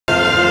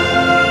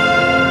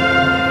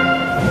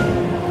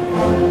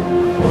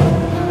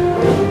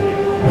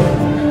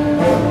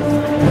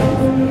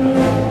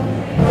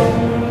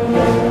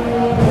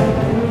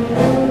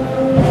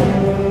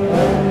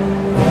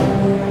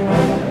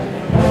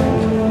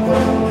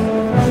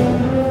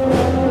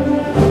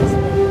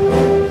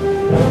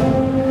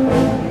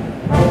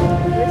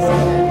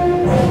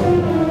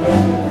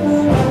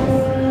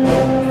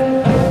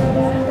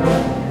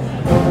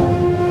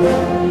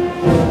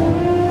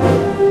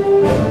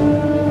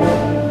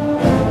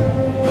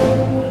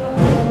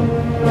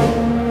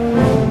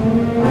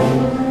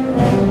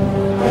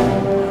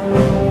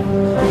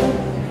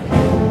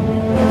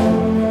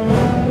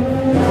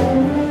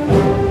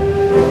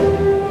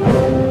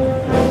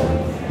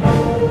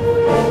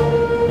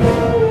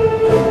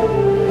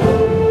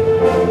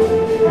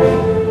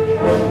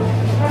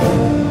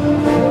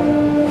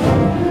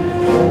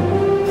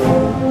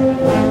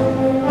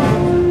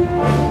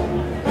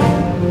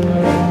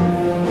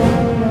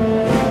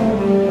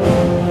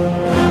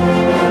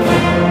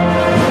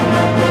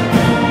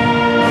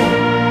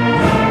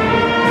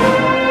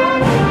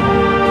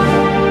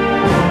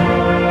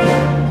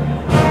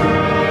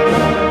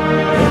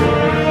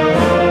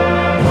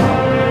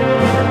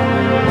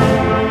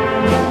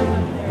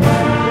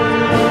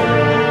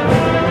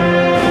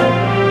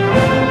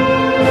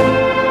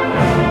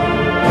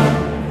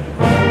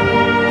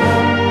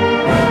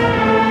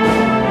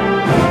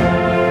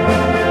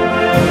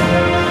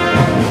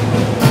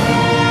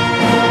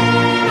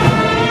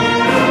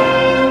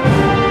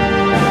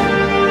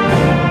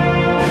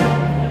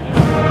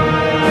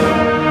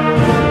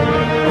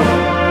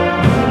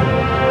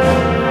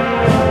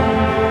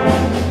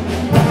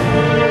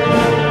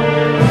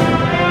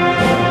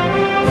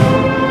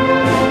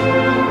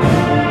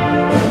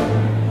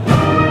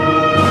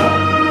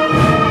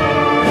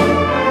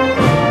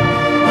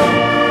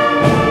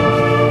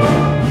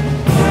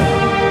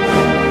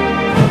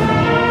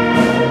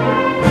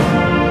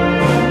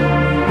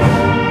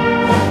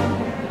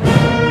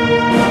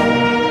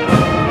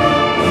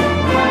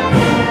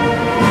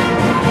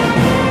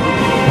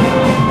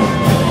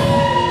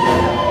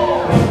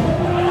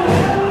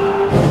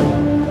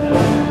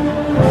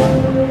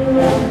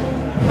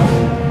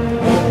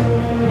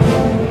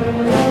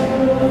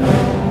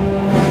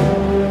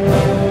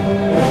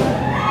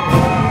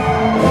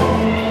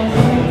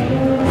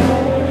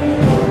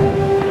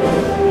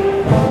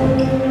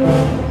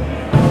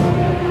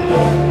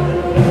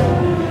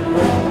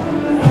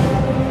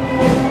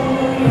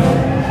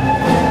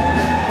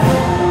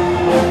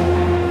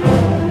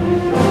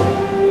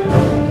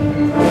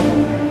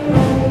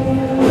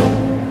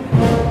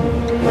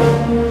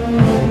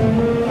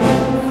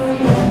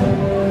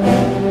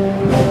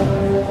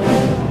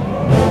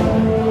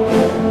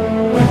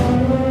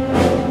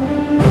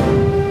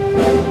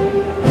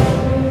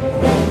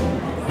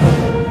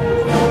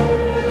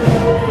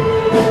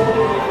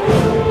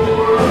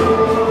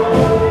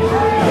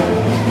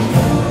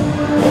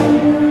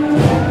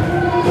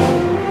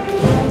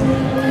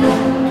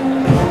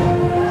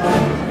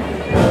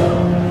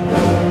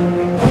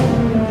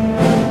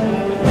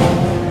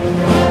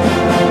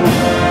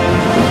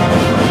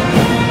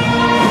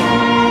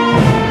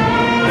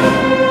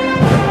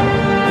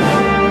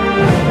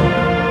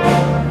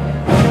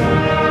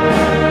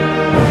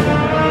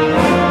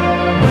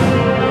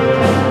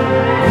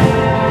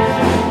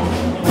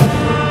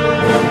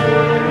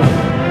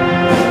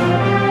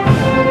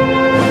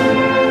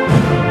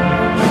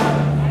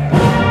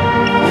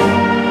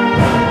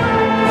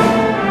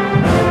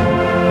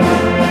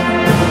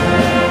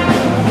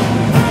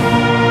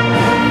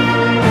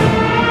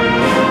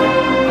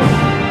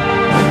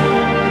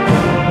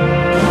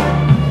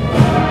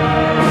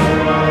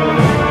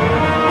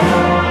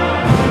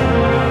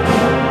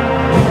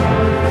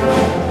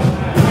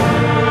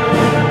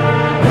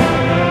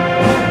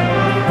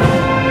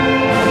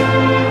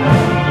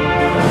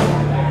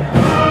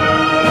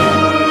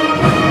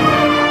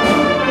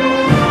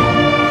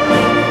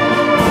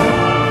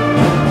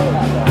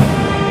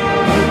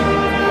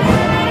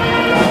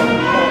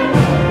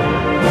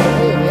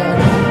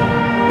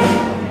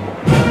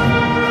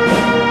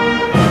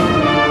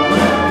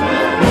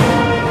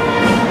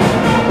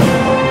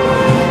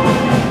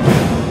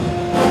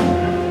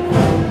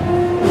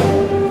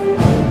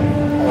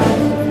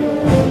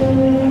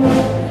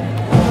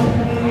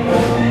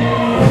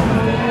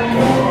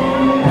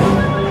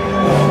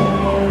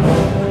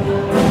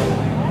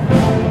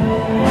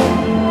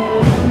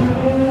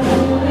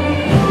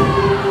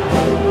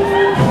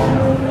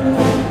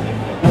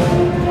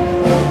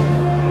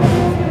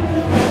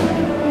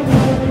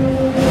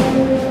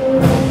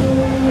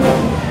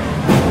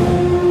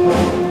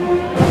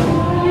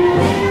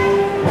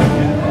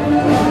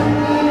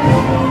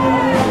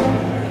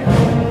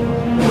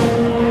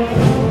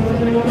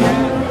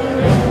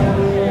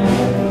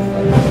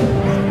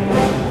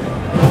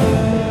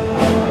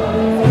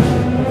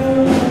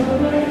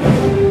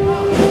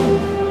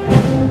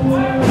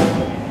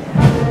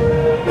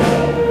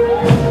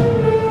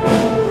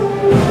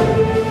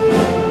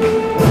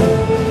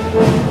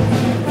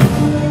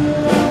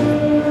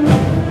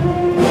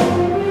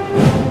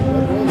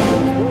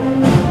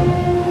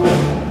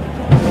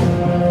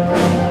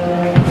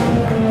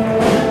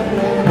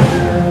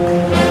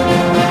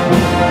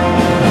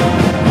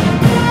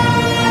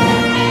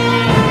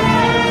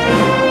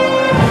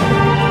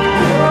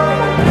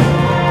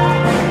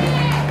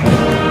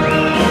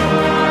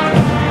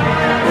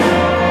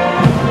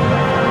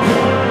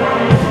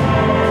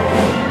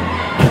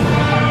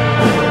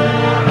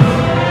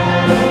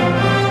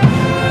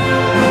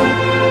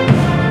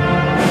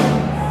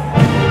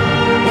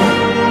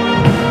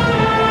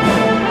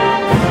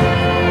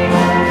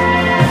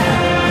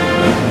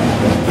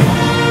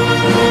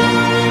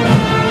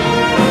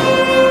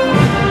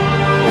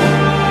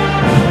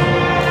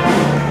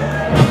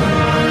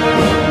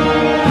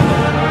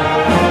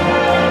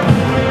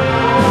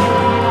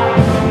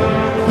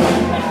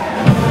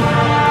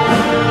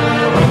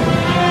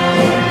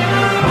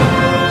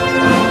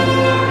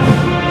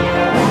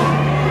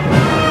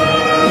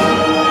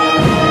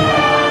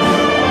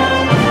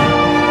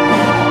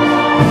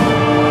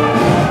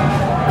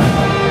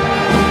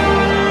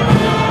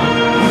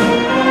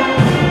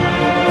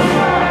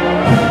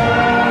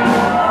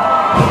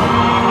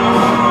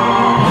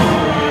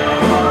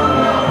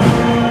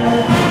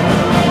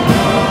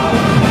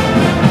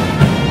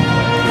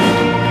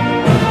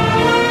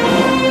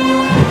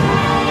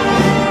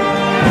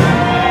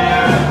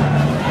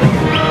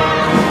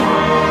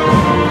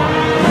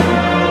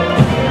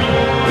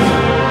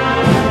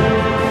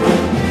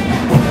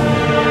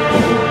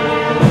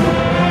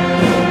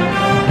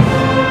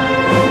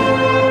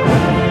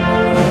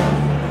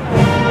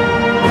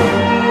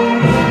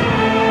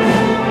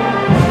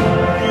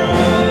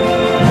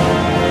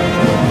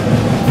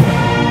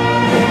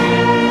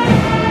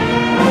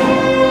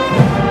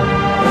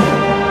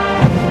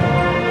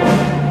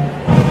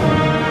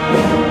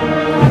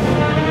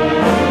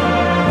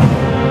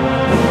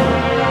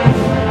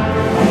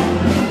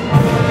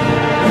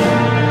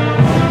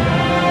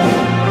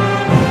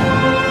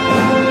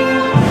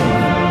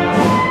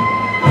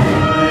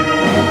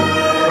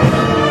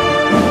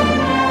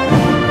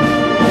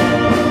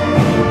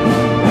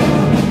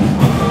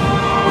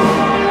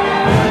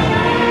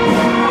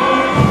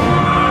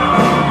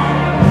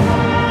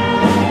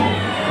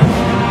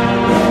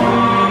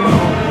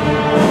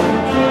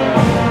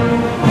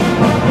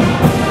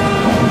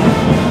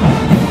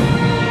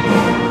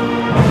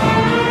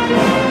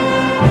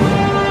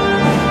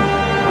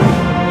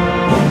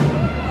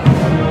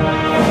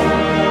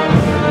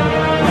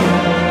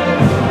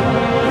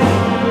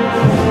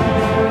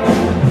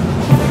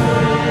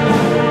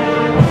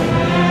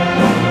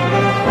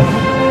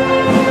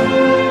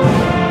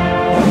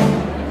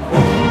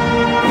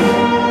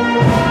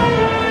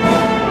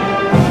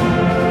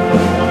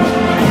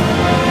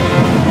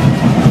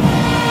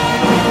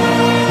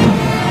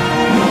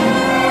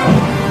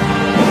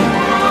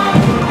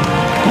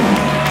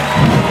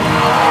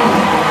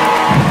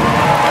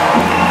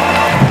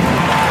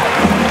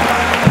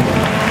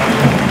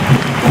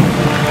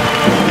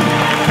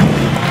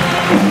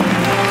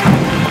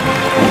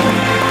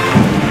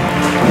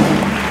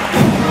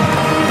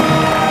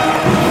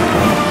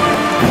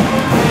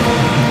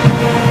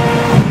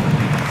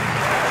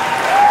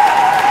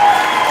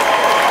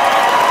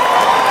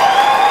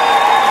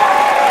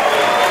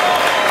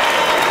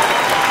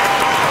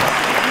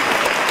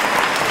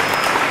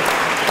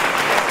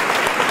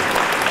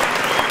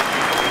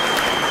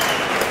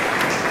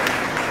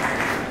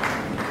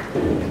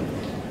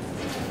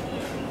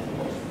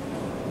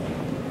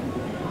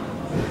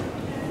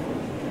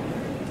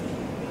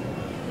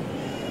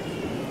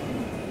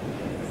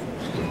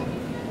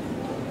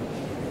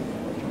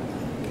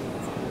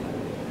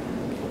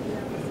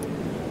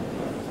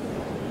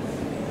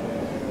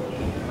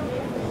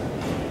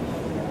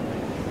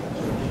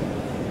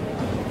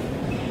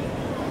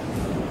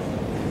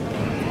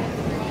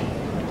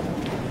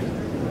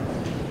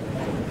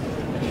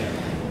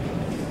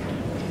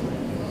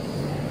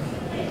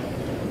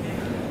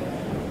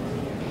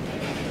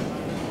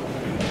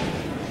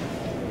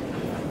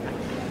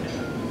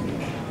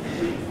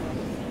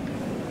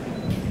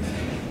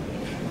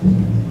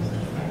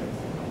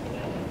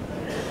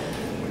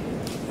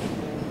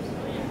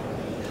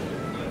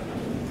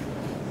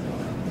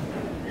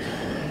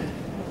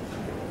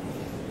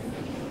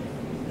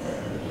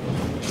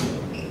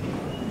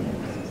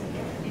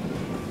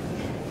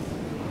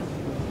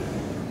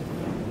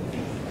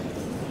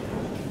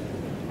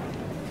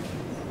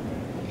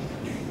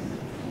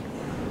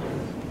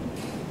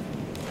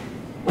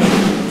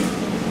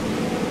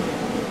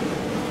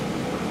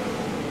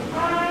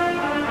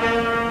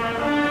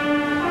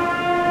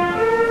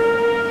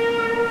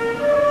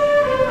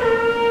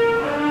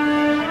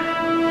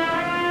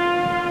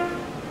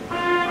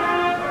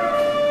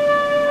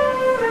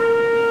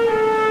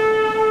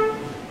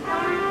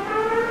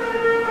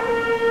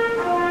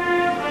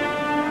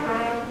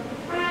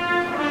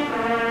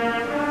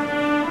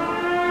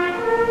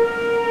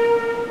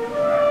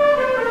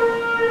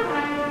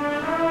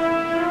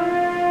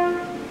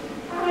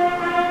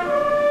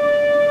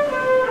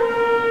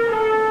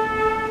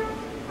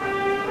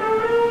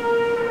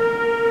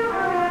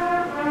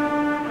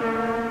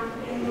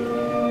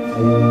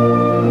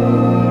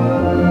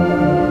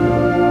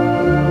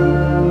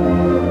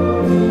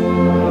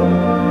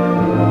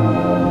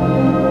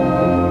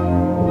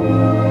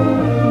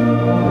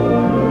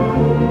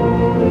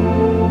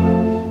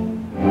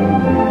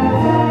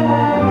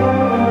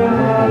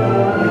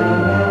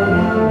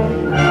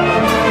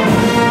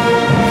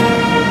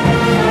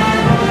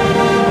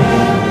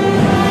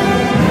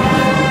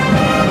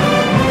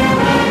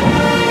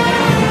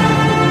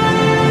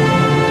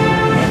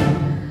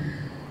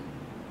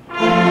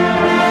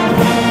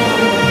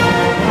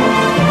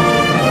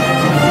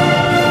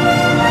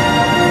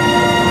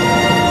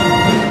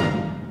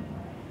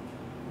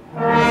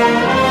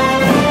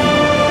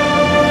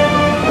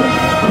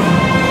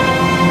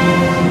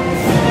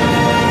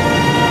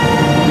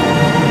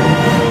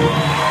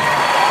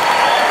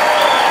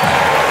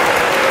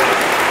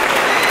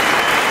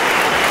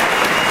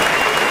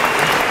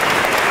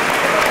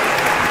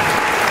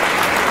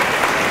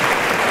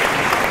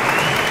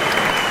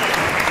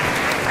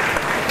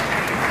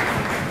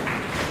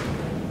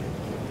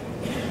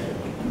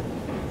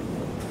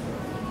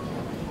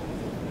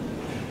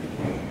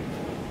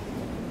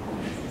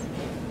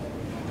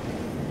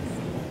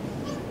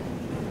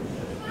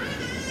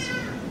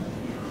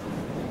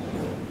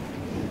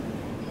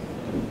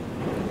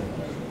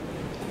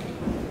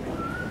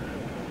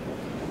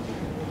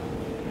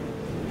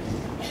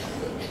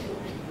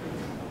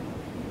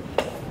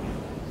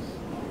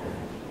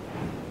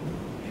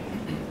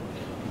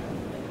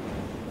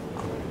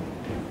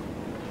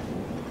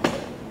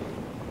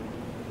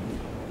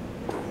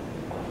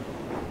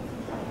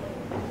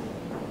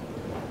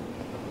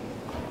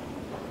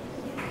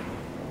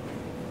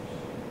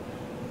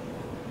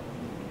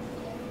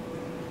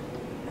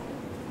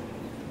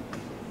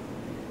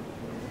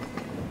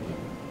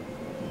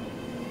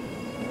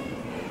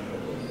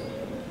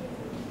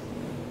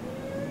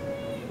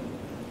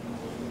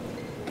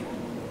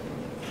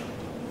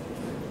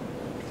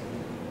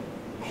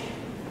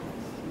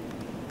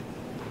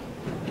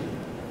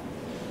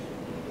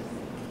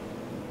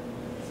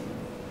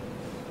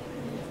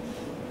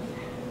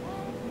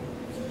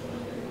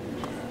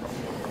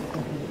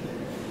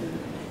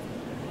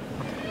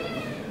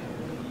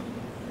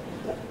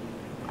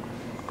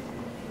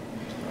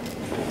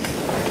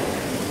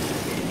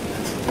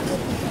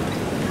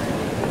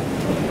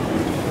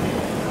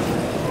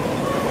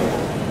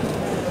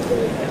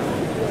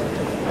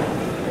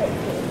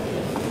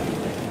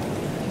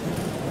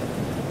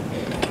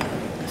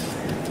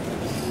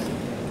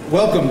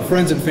Welcome,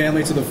 friends and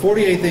family, to the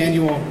 48th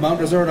Annual Mount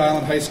Desert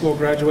Island High School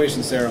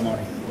Graduation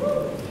Ceremony.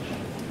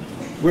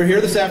 We're here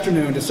this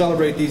afternoon to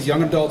celebrate these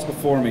young adults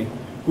before me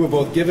who have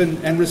both given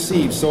and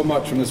received so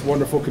much from this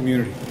wonderful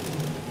community.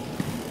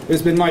 It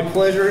has been my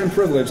pleasure and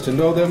privilege to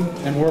know them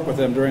and work with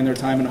them during their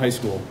time in high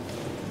school.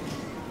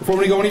 Before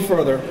we go any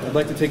further, I'd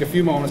like to take a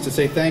few moments to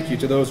say thank you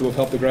to those who have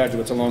helped the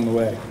graduates along the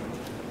way.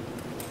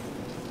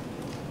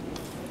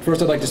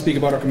 First, I'd like to speak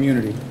about our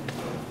community.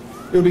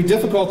 It would be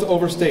difficult to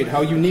overstate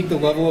how unique the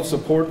level of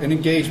support and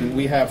engagement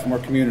we have from our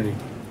community.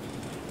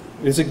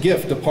 It is a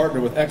gift to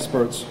partner with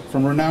experts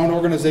from renowned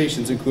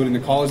organizations including the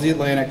College of the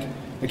Atlantic,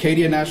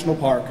 Acadia National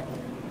Park,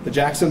 the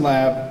Jackson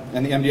Lab,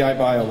 and the MDI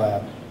Bio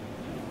Lab.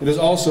 It is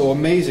also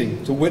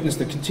amazing to witness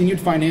the continued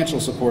financial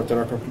support that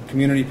our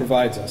community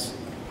provides us.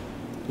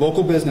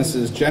 Local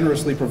businesses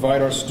generously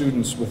provide our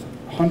students with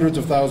hundreds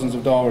of thousands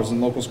of dollars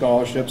in local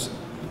scholarships,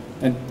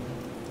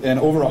 and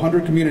over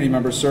 100 community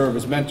members serve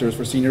as mentors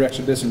for senior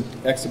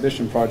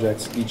exhibition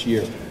projects each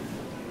year.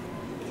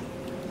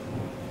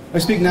 I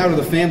speak now to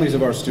the families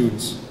of our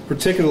students,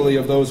 particularly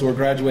of those who are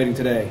graduating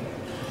today.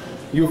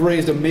 You have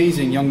raised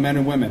amazing young men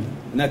and women,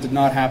 and that did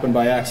not happen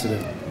by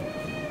accident.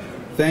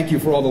 Thank you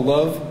for all the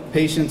love,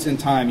 patience, and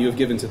time you have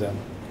given to them.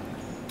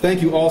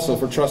 Thank you also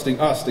for trusting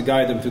us to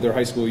guide them through their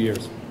high school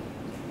years.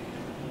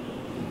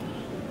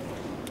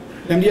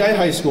 MDI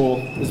High School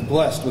is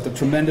blessed with a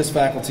tremendous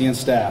faculty and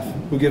staff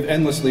who give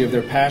endlessly of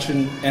their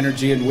passion,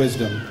 energy, and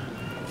wisdom.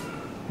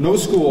 No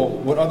school,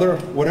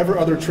 whatever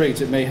other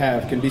traits it may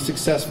have, can be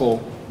successful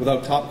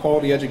without top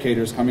quality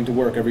educators coming to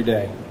work every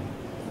day.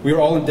 We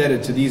are all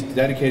indebted to these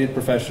dedicated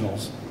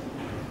professionals.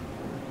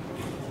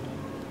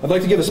 I'd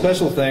like to give a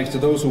special thanks to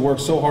those who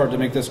worked so hard to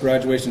make this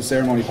graduation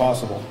ceremony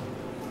possible.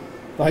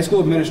 The high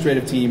school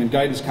administrative team and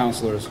guidance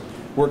counselors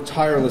worked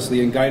tirelessly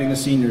in guiding the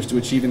seniors to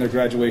achieving their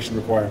graduation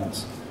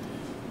requirements.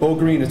 Bo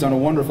Green has done a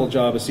wonderful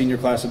job as senior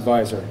class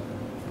advisor.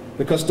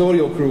 The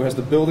custodial crew has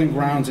the building,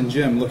 grounds, and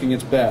gym looking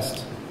its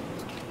best.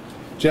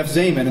 Jeff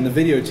Zayman and the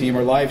video team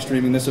are live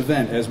streaming this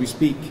event as we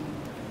speak.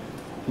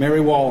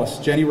 Mary Wallace,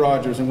 Jenny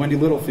Rogers, and Wendy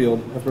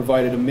Littlefield have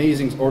provided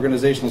amazing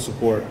organizational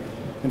support.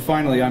 And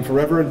finally, I'm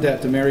forever in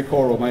debt to Mary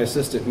Coral, my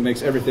assistant, who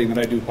makes everything that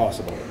I do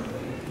possible.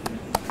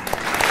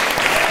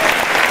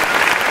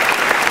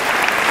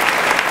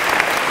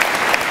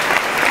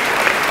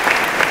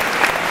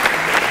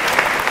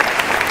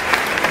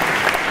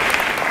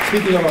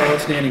 Speaking of our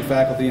outstanding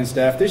faculty and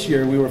staff, this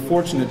year we were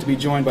fortunate to be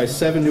joined by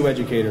 7 new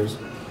educators.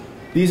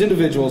 These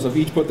individuals have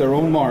each put their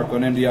own mark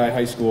on MDI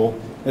High School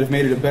and have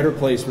made it a better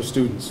place for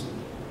students.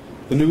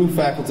 The new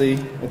faculty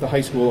at the high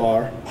school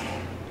are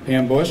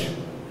Pam Bush,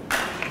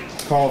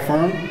 Carl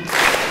Firm,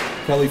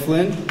 Kelly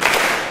Flynn,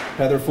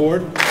 Heather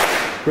Ford,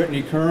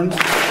 Brittany Kearns,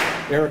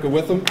 Erica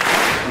Witham,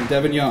 and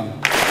Devin Young.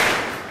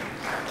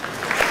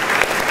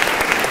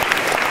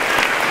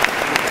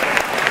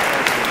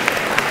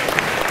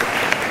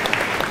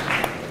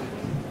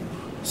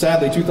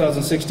 Sadly,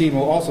 2016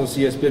 will also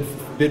see us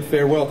bid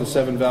farewell to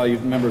 7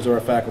 valued members of our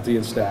faculty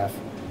and staff.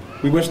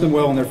 We wish them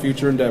well in their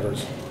future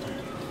endeavors.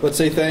 Let's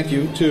say thank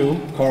you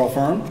to Carl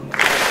Firm,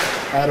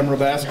 Adam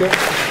Rabaska,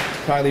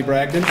 Kylie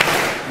Bragdon,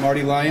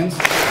 Marty Lyons,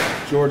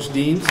 George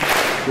Deans,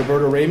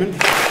 Roberta Raymond,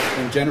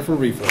 and Jennifer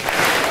Reefer.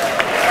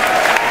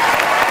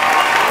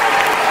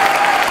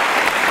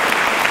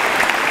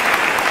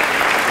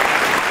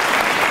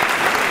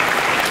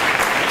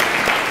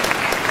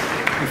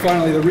 And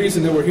finally, the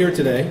reason that we're here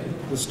today,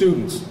 the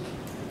students.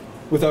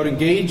 Without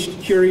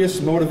engaged,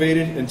 curious,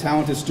 motivated, and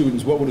talented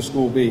students, what would a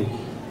school be?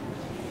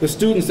 The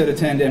students that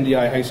attend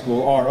MDI High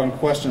School are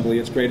unquestionably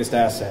its greatest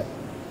asset.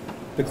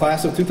 The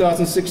class of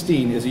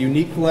 2016 is a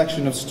unique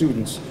collection of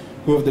students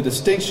who have the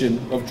distinction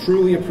of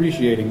truly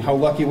appreciating how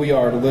lucky we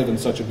are to live in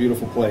such a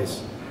beautiful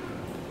place.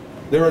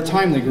 They're a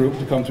timely group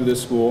to come through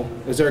this school,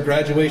 as their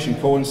graduation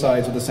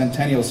coincides with the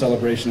centennial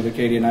celebration of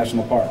Acadia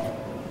National Park.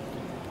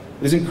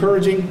 It is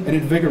encouraging and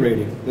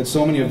invigorating that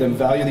so many of them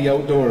value the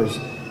outdoors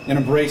and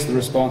embrace the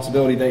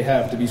responsibility they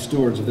have to be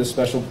stewards of this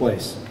special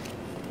place.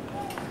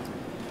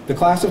 The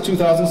class of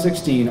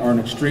 2016 are an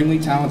extremely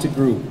talented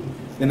group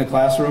in the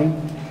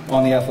classroom,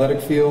 on the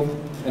athletic field,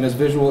 and as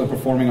visual and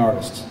performing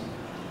artists.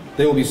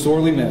 They will be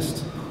sorely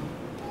missed.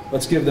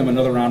 Let's give them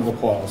another round of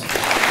applause.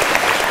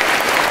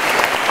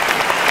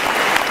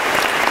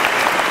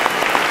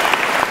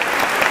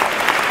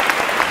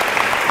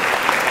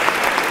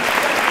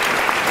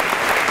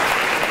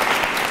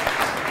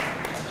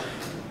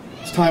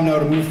 It's time now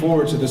to move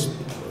forward to the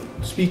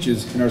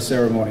speeches in our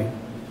ceremony.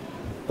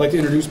 I'd like to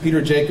introduce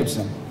Peter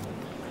Jacobson.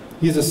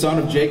 He is the son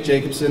of Jake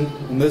Jacobson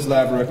and Liz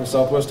Laverick of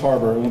Southwest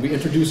Harbor and will be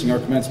introducing our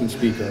commencement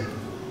speaker.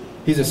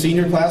 He's a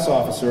senior class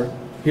officer,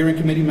 hearing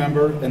committee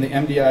member, and the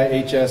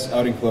MDIHS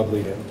outing club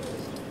leader.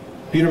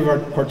 Peter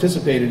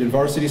participated in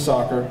varsity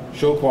soccer,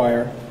 show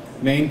choir,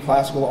 Maine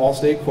Classical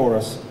All-State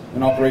Chorus,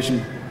 and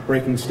Operation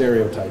Breaking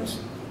Stereotypes.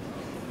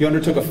 He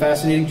undertook a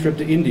fascinating trip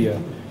to India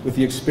with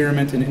the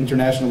Experiment and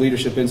International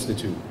Leadership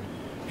Institute.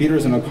 Peter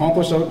is an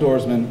accomplished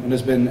outdoorsman and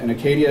has been an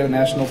Acadia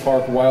National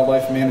Park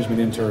wildlife management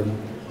intern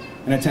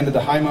and attended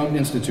the High Mountain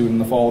Institute in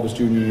the fall of his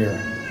junior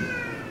year.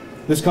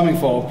 This coming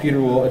fall,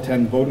 Peter will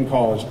attend Bowdoin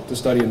College to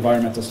study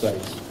environmental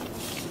studies.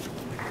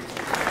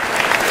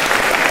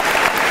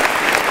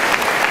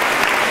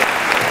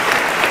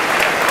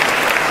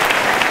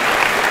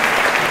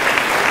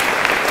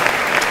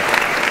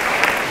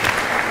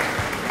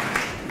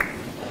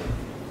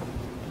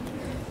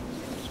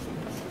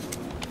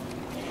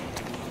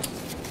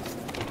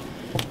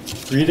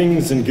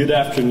 Greetings and good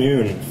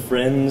afternoon,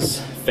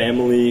 friends,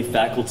 family,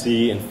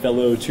 faculty, and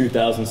fellow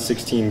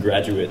 2016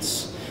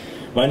 graduates.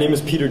 My name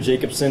is Peter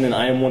Jacobson, and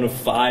I am one of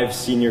 5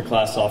 senior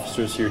class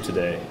officers here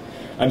today.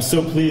 I'm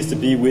so pleased to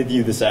be with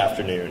you this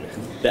afternoon,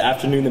 the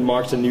afternoon that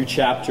marks a new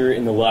chapter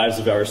in the lives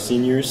of our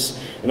seniors,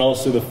 and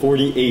also the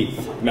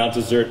 48th Mount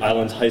Desert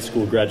Island High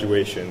School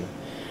graduation.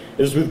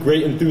 It is with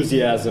great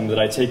enthusiasm that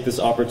I take this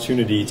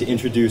opportunity to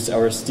introduce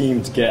our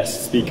esteemed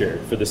guest speaker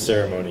for this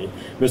ceremony,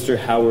 Mr.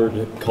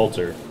 Howard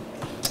Coulter.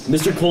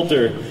 Mr.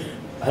 Coulter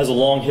has a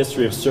long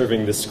history of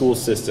serving the school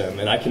system,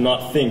 and I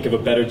cannot think of a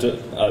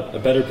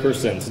better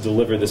person to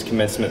deliver this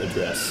commencement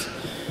address.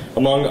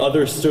 Among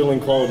other sterling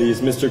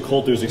qualities, Mr.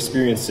 Coulter's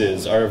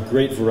experiences are of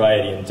great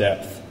variety and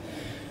depth.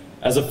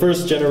 As a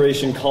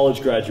first-generation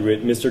college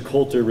graduate, Mr.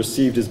 Coulter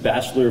received his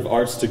Bachelor of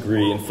Arts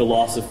degree in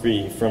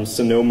philosophy from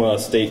Sonoma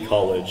State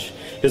College,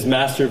 his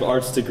Master of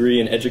Arts degree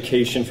in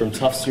education from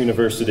Tufts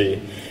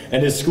University,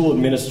 and his school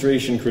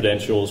administration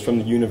credentials from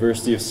the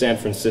University of San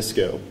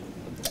Francisco.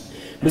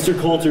 Mr.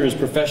 Coulter's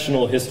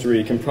professional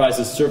history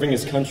comprises serving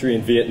his country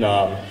in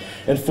Vietnam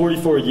and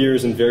 44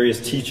 years in various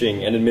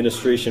teaching and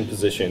administration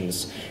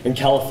positions in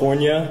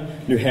California,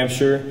 New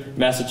Hampshire,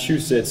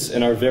 Massachusetts,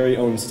 and our very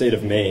own state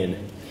of Maine.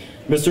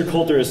 Mr.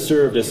 Coulter has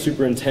served as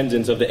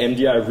superintendent of the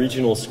MDI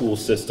regional school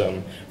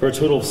system for a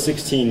total of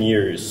 16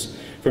 years,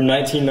 from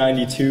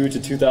 1992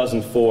 to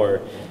 2004,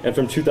 and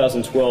from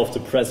 2012 to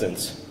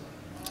present.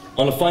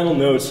 On a final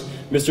note,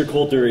 Mr.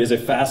 Coulter is a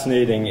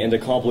fascinating and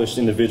accomplished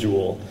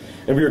individual,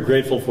 and we are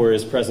grateful for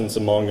his presence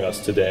among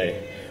us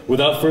today.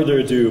 Without further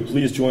ado,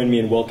 please join me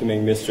in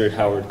welcoming Mr.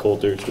 Howard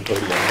Coulter to the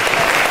podium.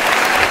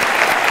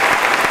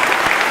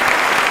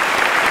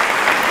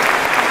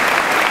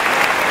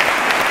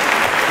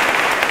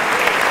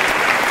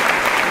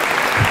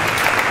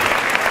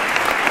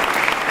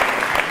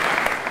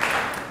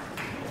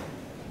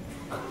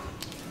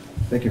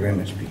 Thank you very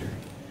much, Peter.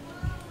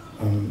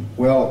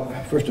 Well,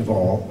 first of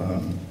all,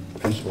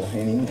 Principal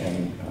Haney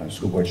and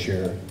School Board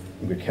Chair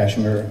Ingrid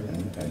Cashmere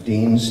and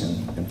deans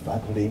and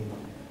faculty,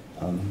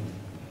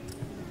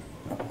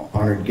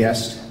 honored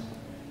guests,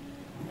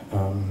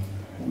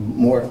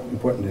 more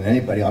important than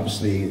anybody,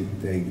 obviously,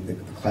 the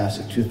class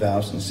of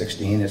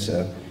 2016. It's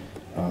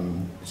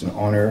an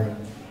honor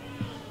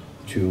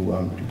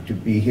to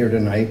be here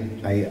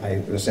tonight.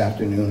 This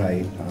afternoon,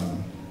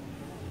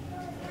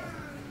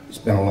 it's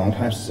been a long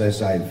time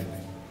since I've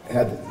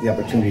had the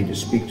opportunity to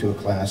speak to a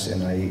class,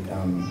 and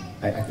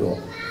I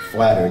feel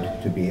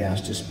flattered to be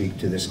asked to speak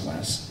to this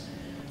class.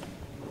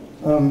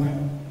 Well,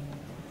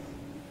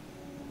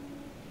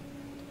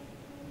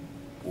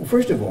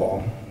 first of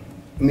all,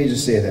 let me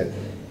just say that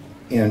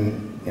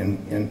in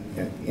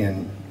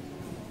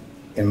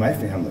my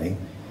family,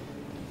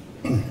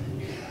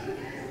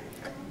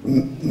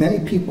 many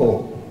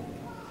people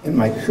in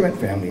my current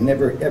family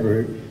never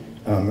ever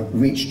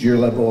reached your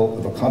level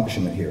of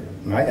accomplishment here.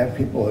 And I have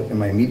people in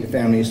my immediate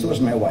family, so is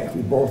my wife.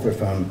 We both are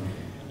from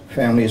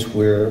families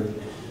where,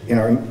 in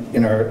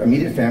our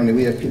immediate family,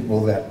 we have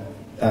people that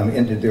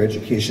ended their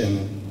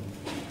education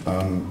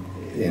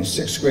in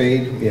 6th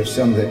grade. We have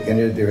some that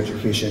ended their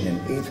education in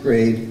 8th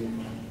grade.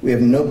 We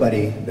have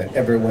nobody that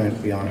ever went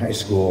beyond high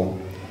school.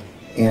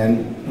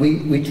 And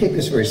we take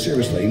this very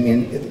seriously. I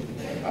mean,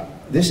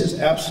 this is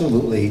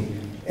absolutely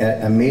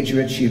a major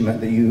achievement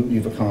that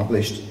you've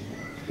accomplished.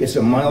 It's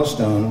a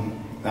milestone.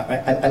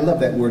 I love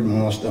that word,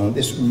 milestone.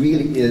 This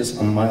really is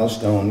a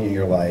milestone in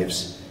your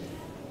lives.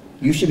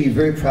 You should be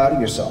very proud of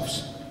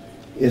yourselves.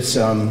 It's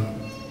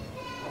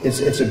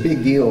a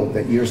big deal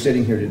that you're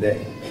sitting here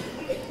today.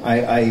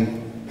 I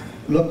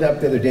looked up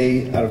the other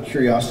day out of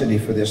curiosity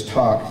for this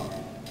talk,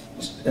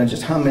 and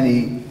just how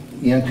many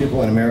young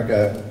people in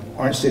America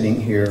aren't sitting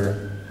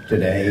here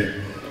today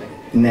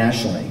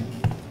nationally.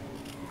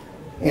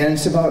 And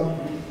it's about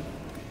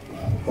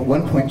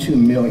 1.2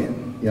 million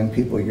young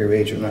people your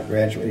age are not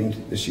graduating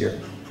this year.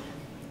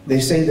 They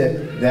say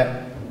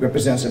that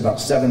represents about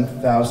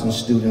 7,000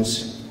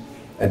 students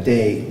a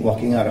day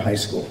walking out of high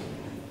school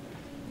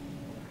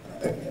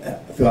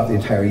throughout the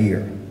entire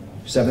year.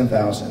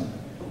 7,000.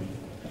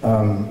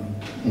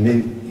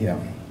 Maybe, yeah.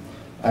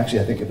 Actually,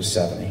 I think it was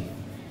 70.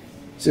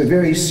 It's a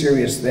very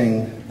serious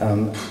thing,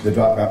 the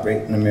dropout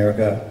rate in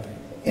America,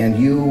 and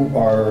you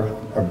are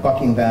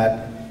bucking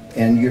that,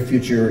 and your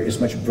future is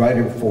much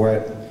brighter for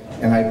it.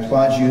 And I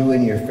applaud you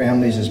and your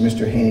families, as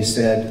Mr. Haney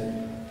said,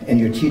 and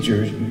your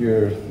teachers,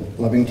 your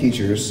loving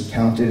teachers,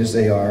 talented as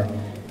they are,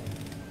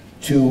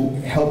 to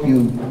help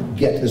you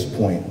get to this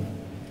point.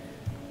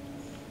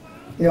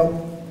 You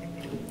know,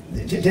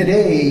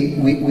 today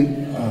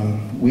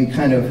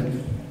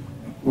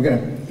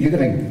you're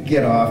gonna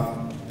get off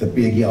the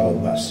big yellow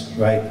bus,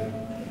 right?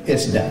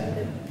 It's done.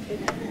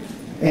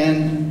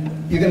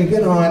 And you're gonna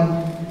get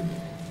on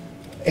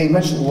a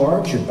much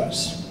larger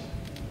bus.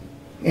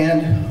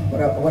 And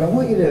what I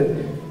want you to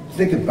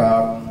think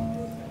about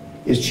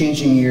is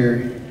changing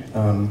your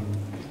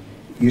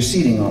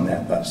seating on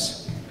that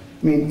bus.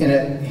 I mean,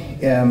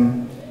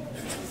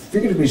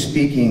 figuratively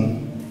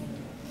speaking,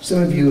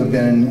 some of you have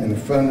been in the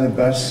front of the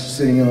bus,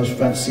 sitting in those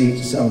front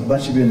seats, a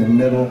bunch of you in the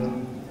middle,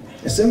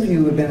 and some of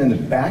you have been in the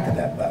back of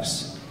that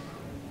bus.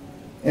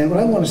 And what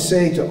I want to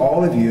say to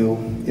all of you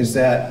is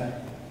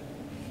that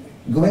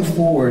going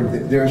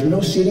forward, there is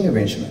no seating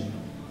arrangement.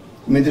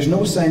 I mean, there's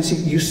no assigned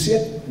seat. You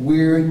sit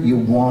where you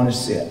want to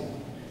sit.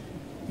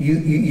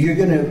 You're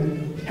going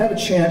to have a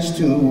chance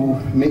to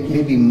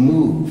maybe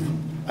move.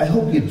 I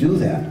hope you do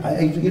that.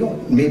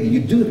 Maybe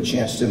you do have a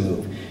chance to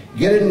move.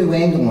 Get a new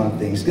angle on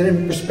things. Get a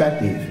new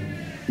perspective.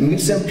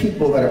 Meet some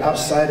people that are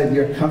outside of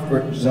your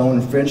comfort zone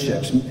and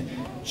friendships.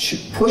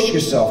 Push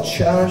yourself,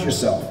 challenge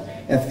yourself,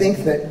 and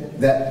think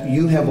that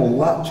you have a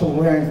lot to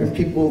learn from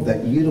people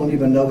that you don't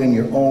even know in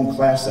your own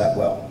class that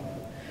well.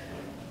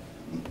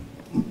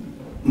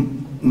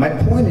 My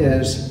point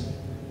is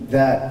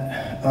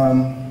that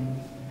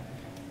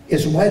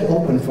it's wide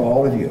open for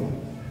all of you.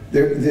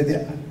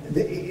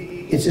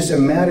 It's just a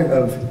matter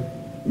of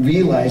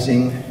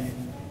realizing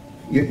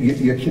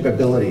your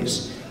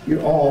capabilities.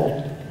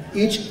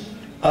 Each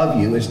of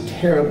you is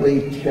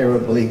terribly,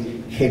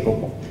 terribly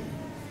capable.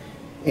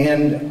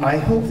 And I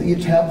hope that you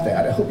tap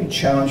that. I hope you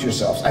challenge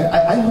yourselves.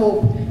 I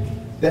hope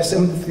that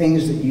some of the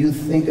things that you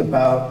think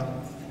about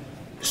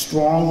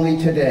strongly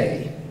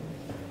today,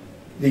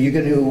 that you're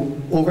going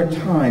to, over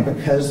time,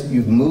 because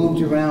you've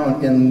moved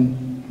around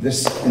in the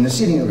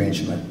seating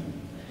arrangement,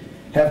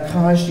 have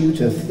caused you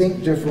to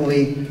think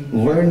differently,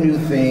 learn new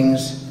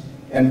things,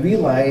 and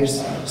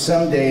realize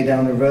someday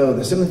down the road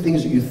that some of the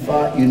things that you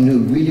thought you knew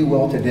really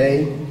well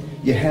today,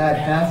 you had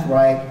half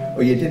right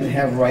or you didn't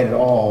have right at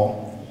all.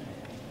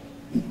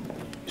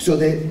 So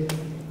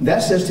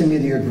that says to me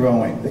that you're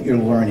growing, that you're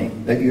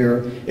learning, that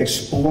you're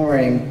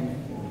exploring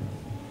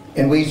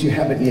in ways you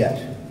haven't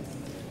yet.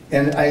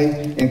 And I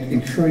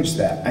encourage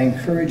that. I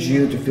encourage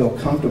you to feel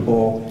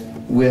comfortable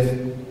with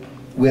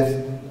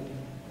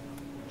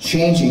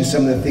changing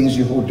some of the things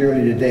you hold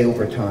dearly today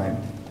over time,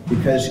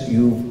 because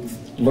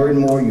you've learned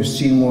more, you've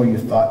seen more,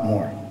 you've thought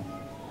more,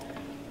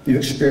 you've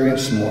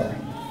experienced more.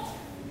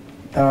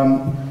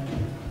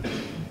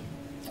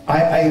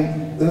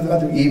 The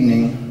other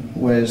evening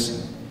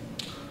was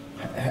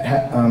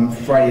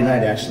Friday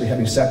night, actually,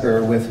 having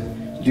supper with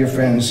dear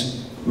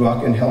friends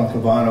Rock and Helen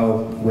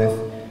Cavano, with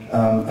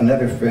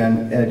another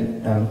friend,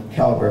 Ed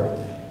Caliber.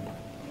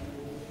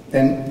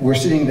 And we're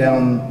sitting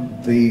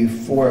down, the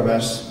four of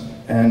us,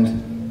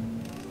 and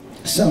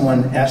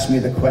someone asked me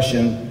the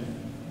question,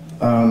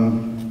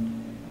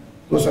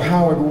 well, so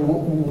Howard,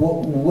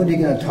 what are you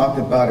going to talk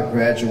about at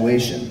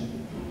graduation?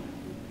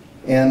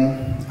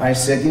 And I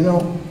said, you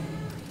know,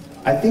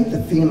 I think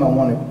the theme I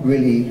want to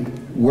really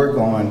work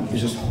on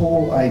is this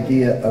whole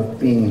idea of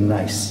being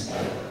nice,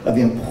 of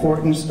the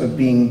importance of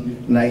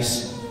being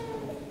nice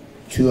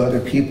to other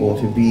people,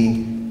 to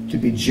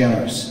be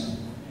generous.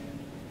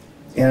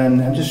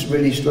 And I'm just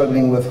really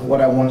struggling with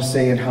what I want to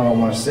say and how I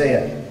want to say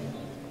it.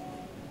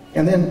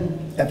 And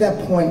then at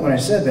that point when I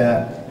said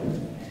that,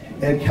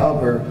 Ed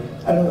Caliber,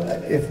 I don't know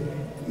if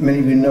many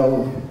of you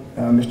know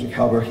Mr.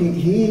 Caliber,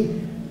 he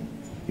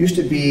used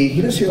to be,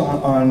 he lives here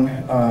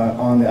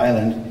on the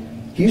island.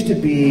 He used to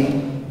be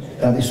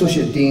the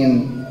Associate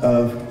Dean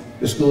of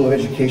the School of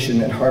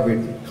Education at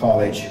Harvard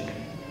College.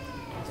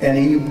 And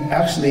he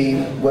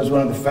actually was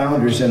one of the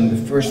founders and the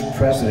first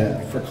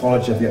president for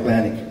College of the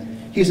Atlantic.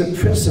 He's a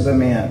prince of a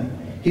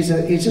man. He's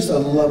just a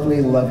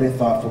lovely, lovely,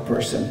 thoughtful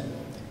person.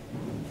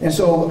 And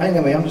so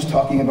anyway, I'm just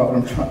talking about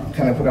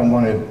what I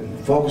want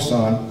to focus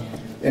on.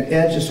 And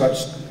Ed just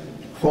starts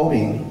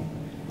quoting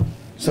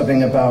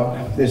something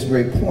about this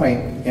very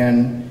point,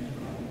 and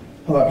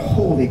I thought,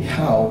 holy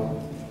cow,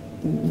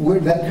 where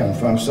did that come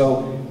from?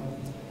 So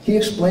he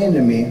explained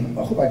to me,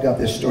 I hope I got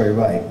this story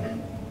right.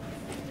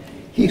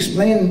 He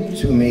explained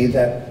to me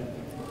that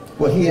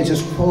what he had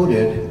just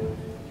quoted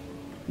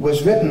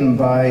was written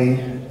by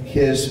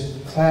his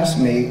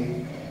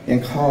classmate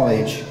in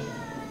college,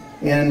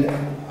 and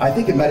I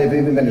think it might have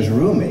even been his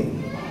roommate.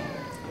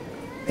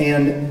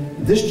 And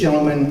this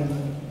gentleman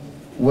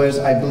was,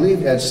 I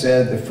believe Ed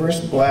said, the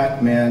first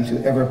black man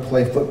to ever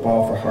play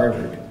football for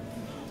Harvard.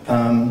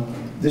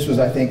 This was,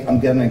 I think, I'm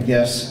gonna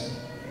guess,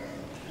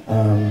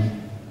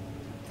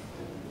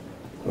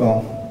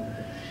 well,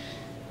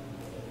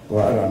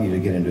 I don't need to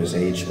get into his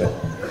age, but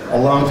a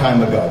long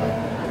time ago.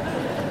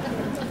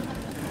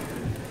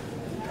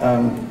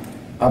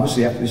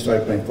 Obviously after he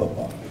started playing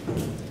football.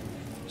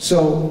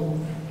 So,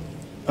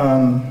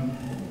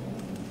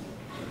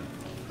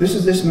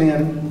 this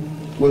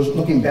man was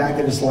looking back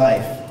at his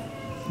life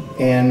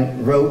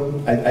and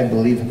wrote, I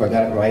believe if I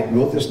got it right,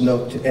 wrote this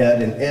note to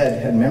Ed, and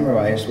Ed had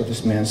memorized what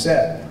this man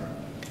said.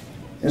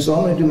 And so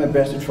I'm going to do my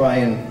best to try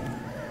and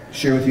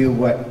share with you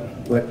what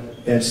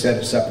Ed said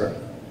at supper.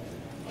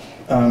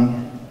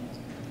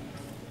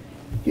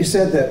 He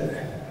said that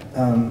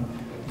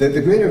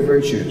the greater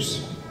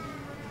virtues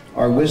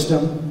are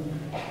wisdom,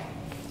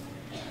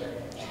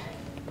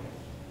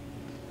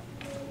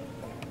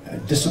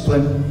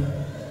 discipline,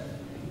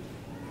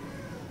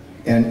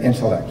 and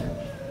intellect.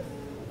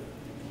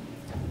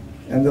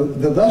 And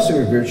the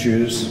lesser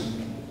virtues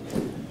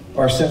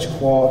are such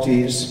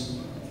qualities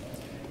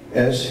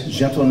as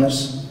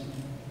gentleness,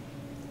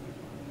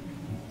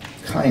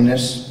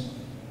 kindness,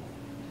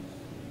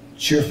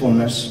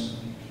 cheerfulness,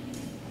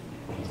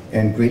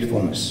 and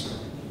gratefulness.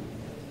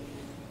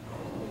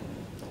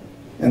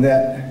 And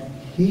that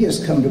he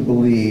has come to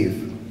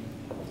believe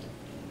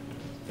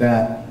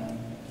that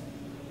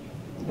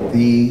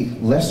the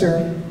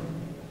lesser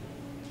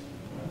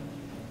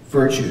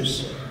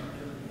virtues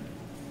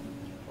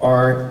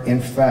are,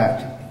 in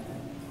fact,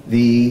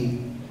 the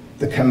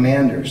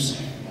commanders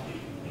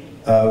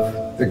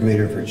of the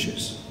greater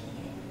virtues.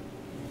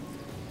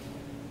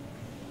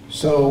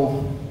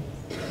 So,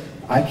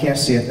 I can't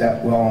see it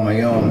that well on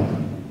my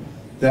own.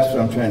 That's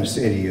what I'm trying to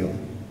say to you.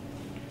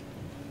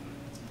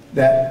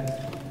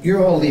 That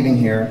you're all leaving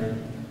here,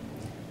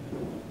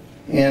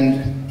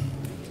 and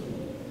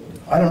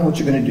I don't know what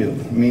you're going to do.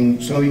 I mean,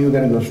 some of you are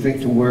going to go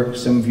straight to work,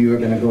 some of you are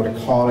going to go to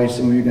college,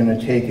 some of you are going to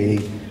take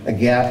a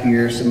gap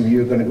year, some of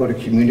you are going to go to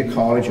community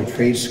college or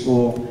trade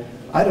school.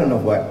 I don't know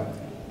what.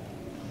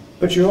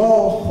 But you're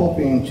all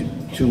hoping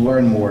to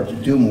learn more, to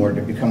do more,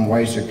 to become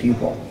wiser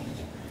people.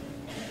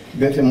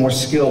 bit more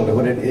skilled at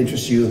what it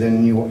interests you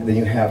than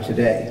you have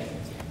today.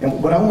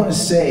 And what I want to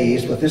say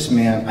is what this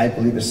man, I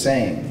believe, is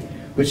saying,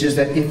 which is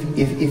that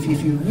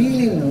if you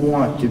really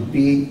want to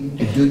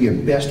do your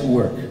best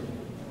work,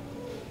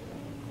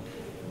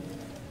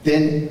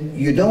 then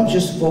you don't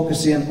just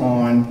focus in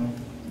on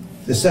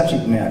the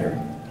subject matter.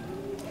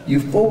 You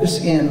focus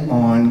in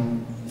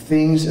on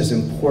things as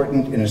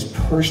important and as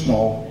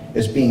personal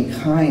as being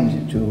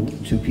kind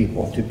to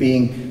people, to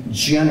being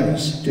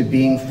generous, to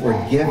being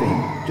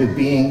forgiving, to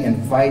being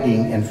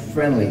inviting and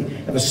friendly.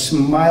 Have a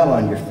smile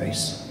on your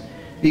face.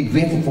 Be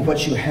grateful for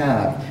what you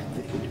have.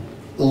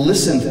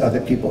 Listen to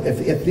other people.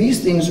 If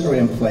these things are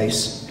in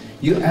place,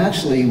 you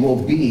actually will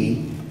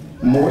be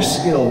more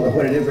skilled at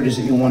whatever it is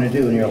that you want to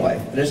do in your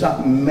life. It does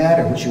not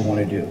matter what you want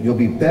to do. You'll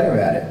be better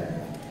at it.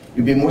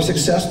 You'll be more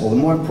successful. And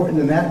more important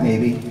than that,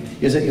 maybe,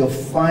 is that you'll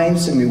find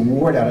some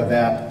reward out of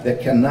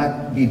that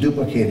cannot be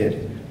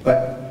duplicated,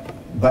 but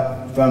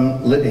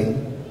from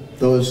living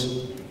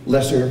those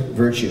lesser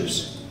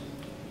virtues.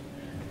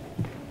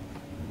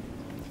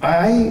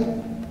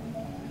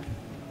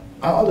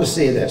 I'll just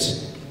say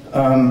this.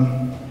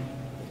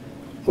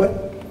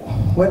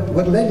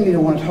 What led me to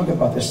want to talk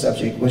about this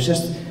subject was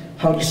just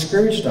how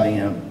discouraged I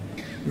am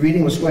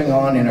reading what's going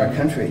on in our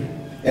country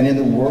and in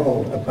the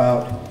world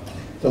about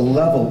the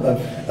level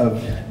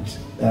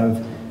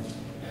of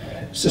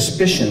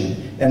suspicion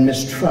and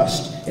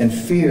mistrust and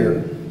fear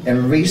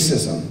and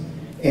racism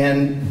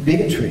and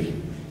bigotry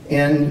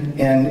and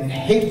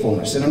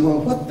hatefulness. And I'm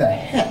going, what the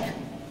heck?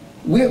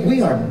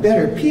 We are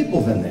better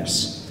people than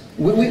this.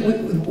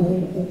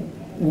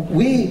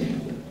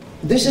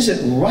 This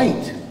isn't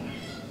right.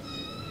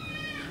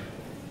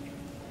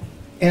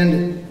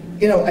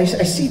 And, you know, I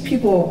see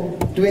people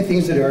doing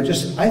things that are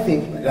just, I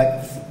think,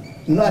 like,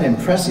 not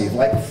impressive,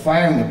 like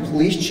firing the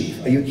police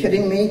chief. Are you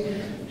kidding me?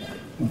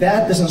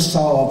 That doesn't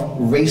solve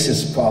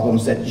racist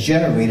problems that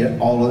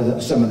generated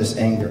some of this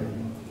anger.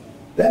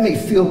 That may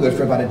feel good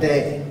for about a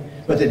day,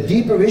 but the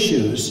deeper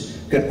issues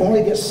can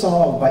only get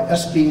solved by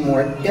us being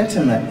more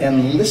intimate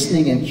and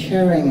listening and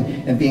caring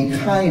and being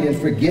kind and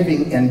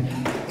forgiving and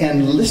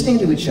listening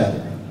to each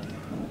other.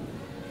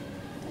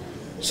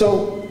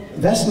 So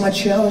that's my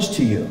challenge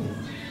to you.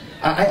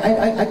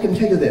 I can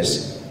tell you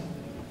this.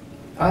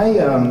 I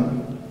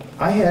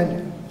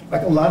had,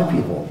 like a lot of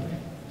people,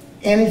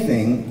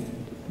 anything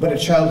but a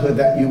childhood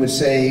that you would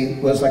say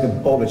was like a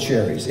bowl of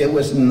cherries. It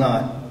was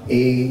not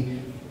the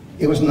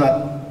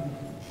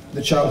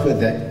childhood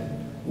that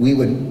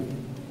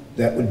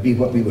would be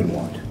what we would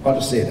want. I'll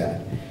just say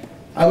that.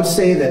 I would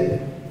say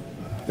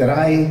that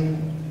I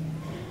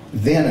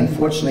then,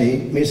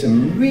 unfortunately, made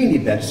some really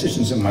bad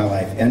decisions in my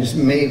life, and just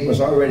was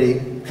already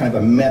kind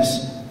of a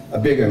mess, a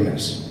bigger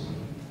mess.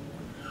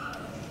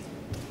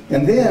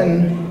 And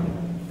then,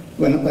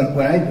 when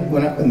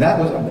that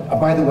was,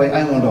 by the way,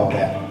 I owned all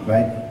that,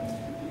 right?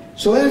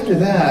 So after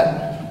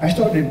that, I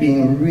started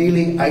being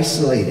really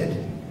isolated,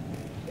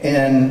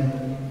 and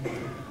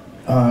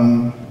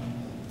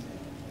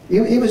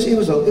it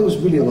was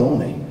really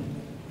lonely.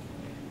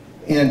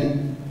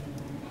 And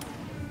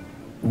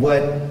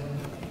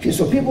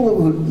so people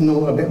who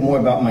know a bit more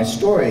about my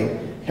story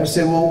have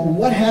said, well,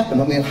 what happened?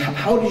 I mean,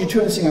 how did you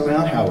turn this thing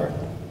around, Howard?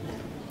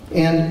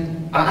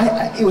 And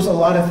it was a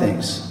lot of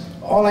things.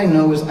 All I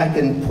know is I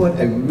can put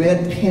a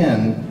red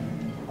pen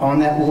on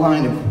that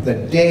line of the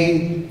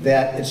day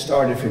that it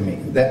started for me.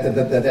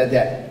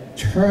 That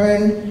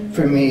turn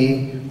for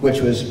me, which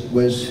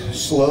was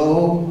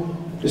slow,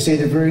 to say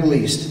the very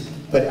least,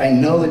 but I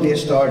know the day it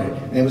started.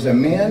 And it was a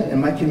man in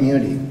my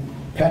community,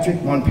 Patrick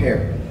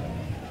Monpere.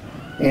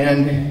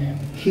 And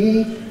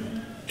he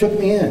took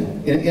me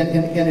in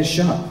his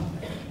shop.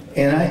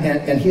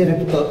 And he had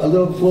a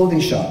little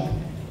clothing shop.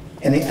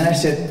 And I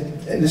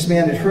said, this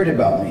man had heard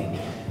about me.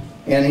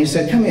 And he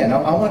said, come in,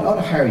 I want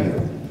to hire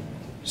you.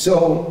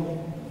 So,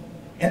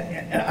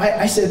 and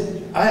I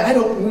said, I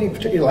don't really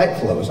particularly like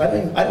clothes. I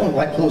don't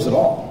like clothes at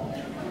all.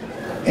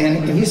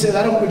 And he said,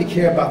 I don't really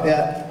care about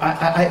that.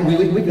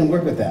 We can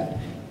work with that.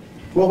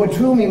 Well, what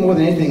drew me more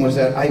than anything was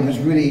that I was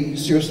really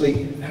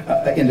seriously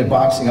into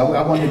boxing. I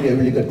wanted to be a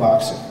really good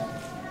boxer.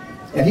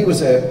 And he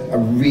was a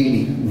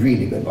really,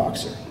 really good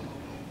boxer.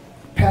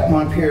 Pat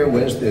Monpere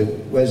was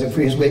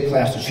for his weight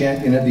class, the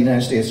champion of the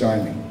United States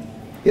Army.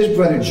 His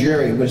brother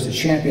Jerry was the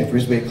champion for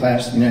his weight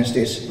class, the United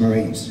States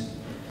Marines.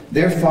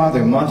 Their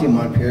father, Monty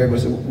Monpere,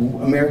 was an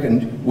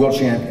American world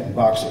champion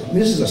boxer.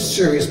 This is a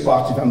serious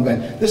boxer.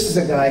 This is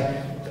a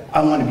guy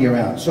I want to be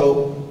around.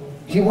 So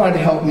he wanted to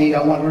help me.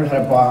 I wanted to learn how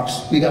to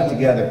box. We got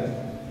together.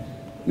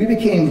 We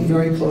became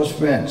very close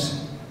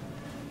friends.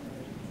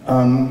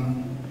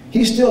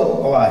 He's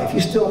still alive.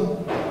 He's still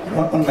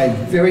one of my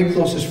very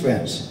closest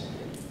friends.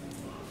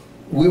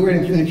 We were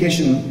in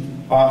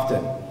communication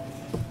often.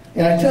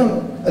 And I tell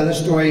him the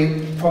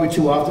story probably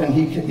too often,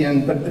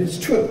 but it's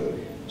true.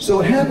 So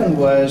what happened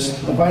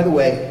was, oh, by the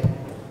way,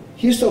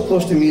 he's so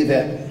close to me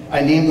that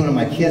I named one of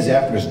my kids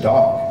after his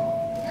dog.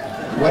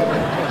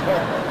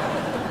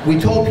 We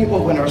told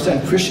people when our son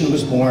Christian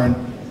was born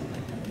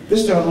this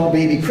is our little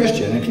baby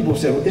Christian. And people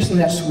said, well, isn't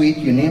that sweet?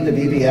 You named the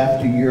baby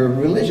after your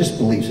religious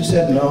beliefs. I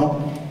said,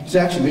 no. It's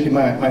actually really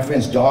my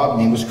friend's dog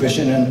name was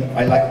Christian, and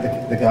I liked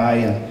the guy.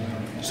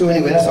 And so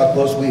anyway, that's how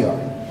close we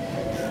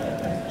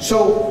are.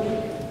 So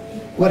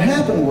what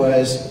happened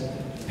was,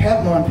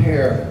 Pat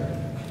Montpere,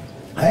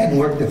 I hadn't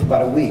worked there for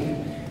about a week.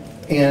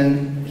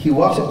 And he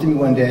walks up to me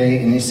one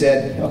day and he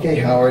said, okay,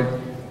 Howard,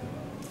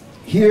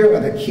 here are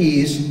the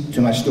keys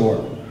to my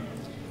store.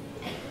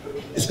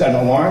 It's got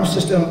an alarm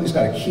system, it's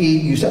got a key,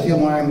 you set the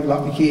alarm, you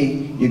lock the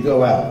key, you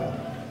go out.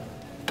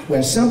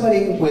 When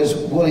somebody was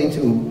willing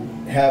to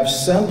have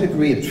some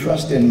degree of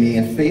trust in me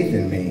and faith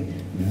in me,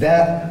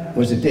 that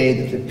was the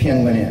day that the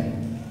pin went in.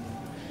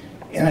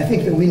 And I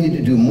think that we need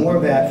to do more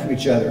of that for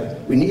each other.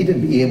 We need to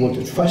be able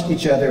to trust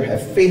each other,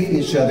 have faith in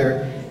each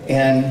other,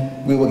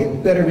 and we will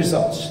get better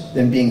results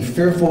than being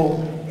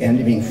fearful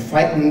and being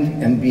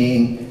frightened and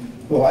being,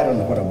 well, I don't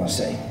know what I want to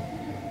say.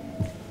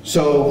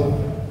 So,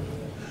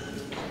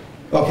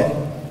 okay.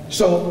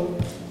 So,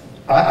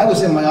 I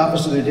was in my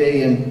office the other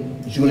day,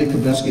 and Julie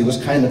Kubinski was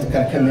kind of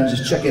coming in,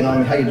 just checking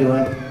on me, how you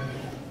doing?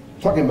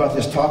 Talking about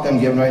this talk I'm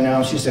giving right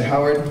now. She said,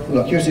 Howard,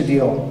 look, here's the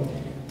deal.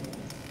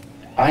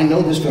 I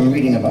know this from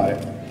reading about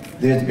it.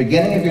 At the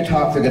beginning of your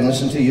talk, they're going to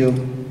listen to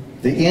you.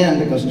 The end,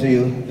 they're going to listen to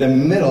you. The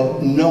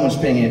middle, no one's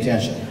paying any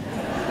attention.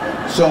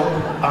 So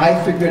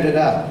I figured it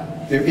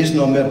out. There is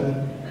no middle.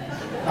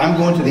 I'm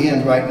going to the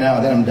end right now,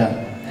 then I'm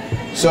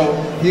done. So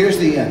here's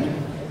the end.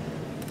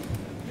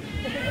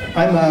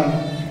 I'm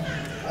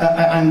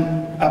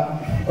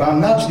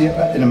actually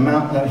in a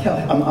mountain.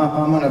 I'm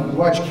on a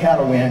large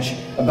cattle ranch.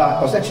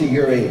 I was actually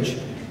your age.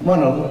 I'm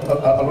on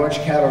a large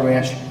cattle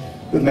ranch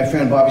with my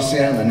friend Bobby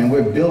Sandlin, and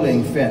we're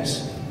building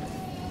fence.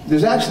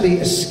 There's actually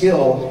a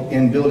skill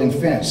in building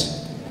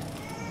fence,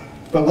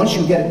 but once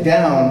you get it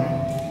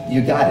down,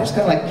 you got it. It's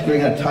kind of like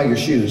learning how to tie your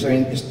shoes. I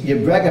mean,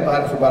 you brag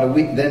about it for about a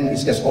week, then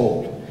it gets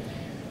old.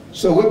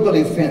 So we're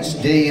building fence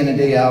day in and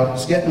day out.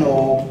 It's getting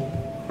old.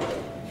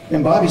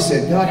 And Bobby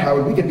said, God,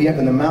 Howard, we could be up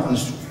in the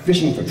mountains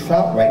fishing for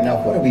trout right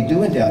now. What are we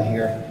doing down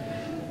here?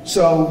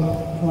 So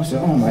I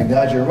said, oh my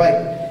God, you're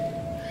right.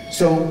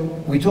 So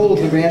we told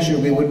the rancher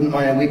we wouldn't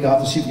mind a week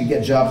off to see if we could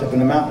get jobs up in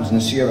the mountains in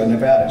the Sierra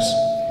Nevadas.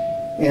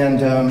 And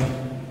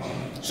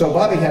so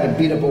Bobby had a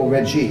beat up old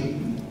red Jeep.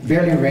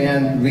 Barely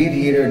ran,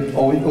 radiator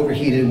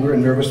overheated, we were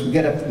nervous. We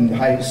get up in the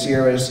high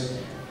Sierras,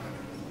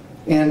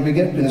 and we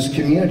get up in this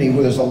community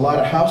where there's a lot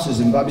of houses,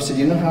 and Bobby said,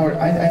 you know, Howard,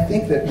 I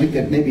think that we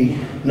could maybe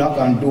knock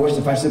on doors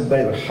to find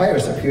somebody that would hire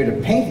us up here to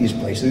paint these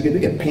places. We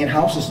could paint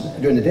houses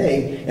during the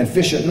day and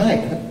fish at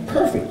night.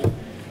 Perfect.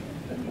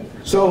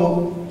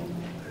 So,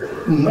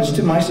 much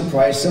to my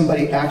surprise,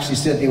 somebody actually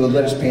said they would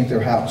let us paint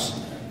their house,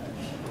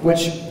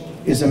 which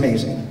is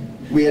amazing.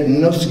 We had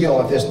no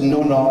skill at this,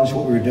 no knowledge of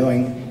what we were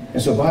doing.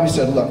 And so Bobby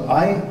said, look,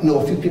 I know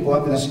a few people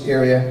up in this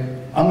area.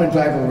 I'm going to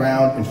drive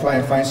around and try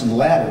and find some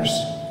ladders.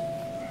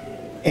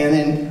 And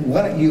then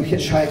why don't you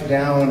hitchhike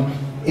down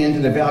into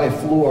the valley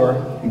floor,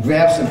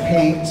 grab some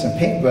paint, some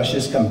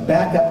paintbrushes, come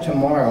back up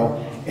tomorrow,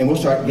 and we'll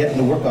start getting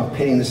to work on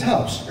painting this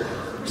house.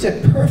 He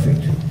said,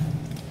 perfect.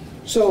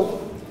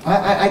 So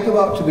I go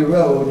out to the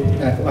road,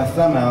 and I put my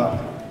thumb out,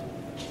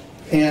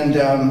 and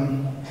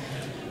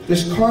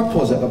this car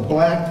pulls up, a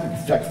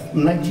black, like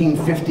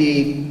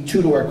 1950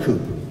 two-door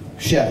coupe,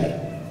 Chevy.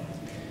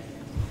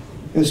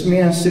 And this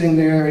man sitting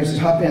there, he says,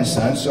 hop in,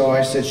 son. So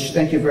I said,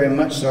 thank you very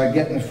much. So I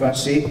get in the front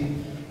seat,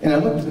 and I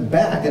look at the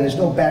back, and there's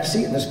no back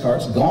seat in this car,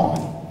 it's gone.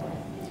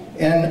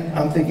 And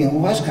I'm thinking,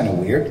 well, that's kind of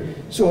weird.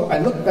 So I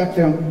look back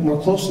there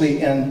more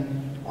closely, and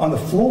on the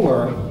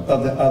floor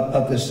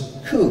of this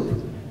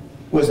coupe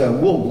was a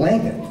wool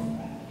blanket.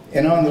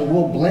 And on the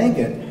wool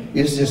blanket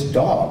is this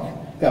dog,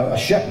 a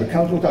shepherd,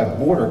 kind of looked like a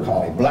border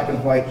collie, black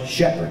and white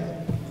shepherd.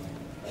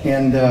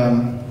 And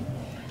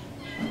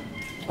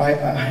I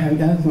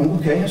went,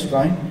 okay, that's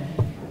fine.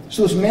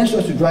 So this man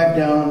starts to drive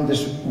down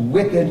this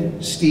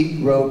wicked,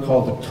 steep road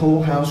called the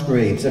Toll House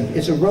Grade.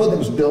 It's a road that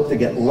was built to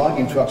get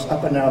logging trucks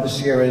up and out of the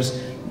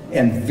Sierras,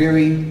 and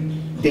very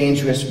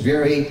dangerous,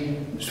 very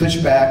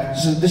switchback.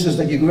 This is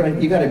like, you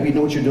gotta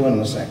know what you're doing on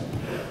this thing.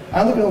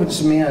 I'm looking over at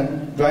this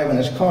man driving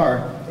this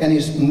car, and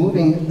he's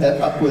moving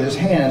up with his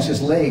hands,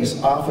 his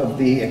legs, off of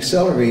the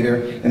accelerator,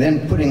 and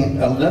then putting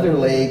another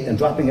leg and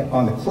dropping it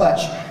on the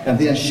clutch, and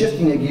then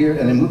shifting a gear,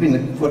 and then moving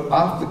the foot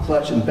off the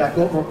clutch and back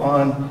over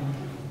on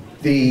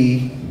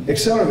the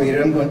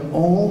accelerator. I'm going,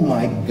 oh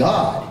my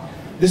God,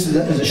 this is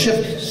a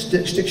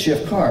stick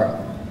shift car.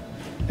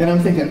 And I'm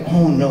thinking,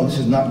 oh no, this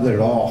is not good at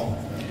all.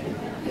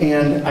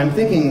 And I'm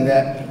thinking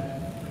that,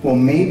 well,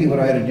 maybe what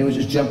I ought to do is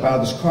just jump out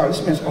of this car.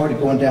 This man's already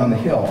going down the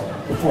hill.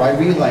 Before I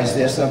realize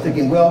this, I'm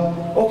thinking, well,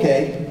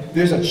 okay,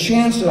 there's a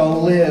chance that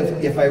I'll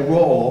live if I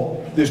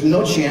roll. There's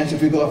no chance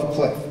if we go off a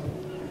cliff.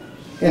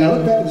 And I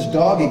look back at this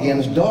dog again.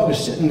 This dog is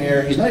sitting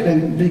there. He's not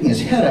even picking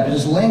his head up.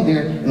 He's just laying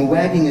there and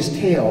wagging his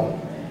tail.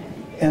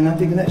 And I'm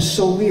thinking, that's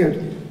so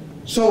weird.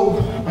 So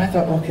I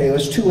thought, okay, well,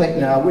 it's too late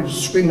now. We're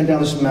just screaming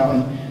down this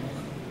mountain.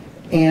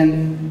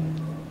 And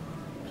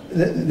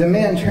the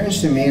man turns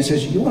to me and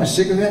says, you want a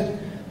cigarette?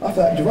 I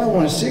thought, do I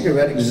want a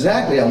cigarette?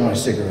 Exactly, I want a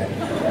cigarette.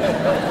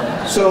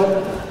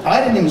 So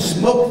I didn't even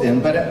smoke then,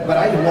 but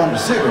I wanted a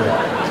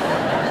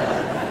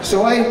cigarette.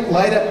 So I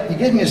light up, he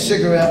gave me a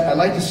cigarette, I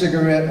light the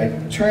cigarette, I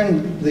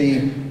turn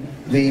the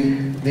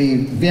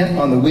vent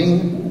on the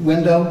wing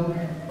window.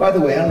 By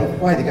the way, I don't know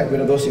why they got rid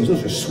of those things,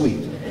 those are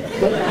sweet.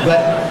 But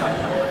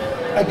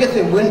I get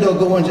the window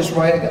going just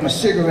right, I got my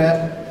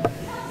cigarette,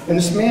 and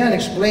this man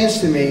explains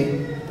to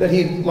me that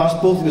he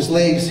lost both of his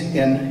legs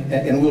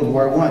in World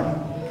War I.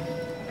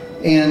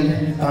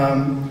 And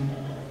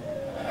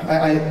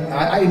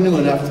I knew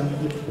enough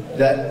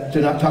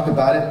to not talk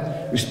about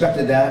it,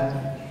 respected that,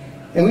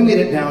 and we made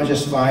it down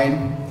just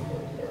fine.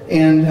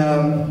 And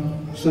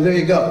so there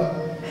you go.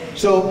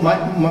 So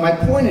my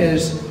point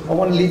is, I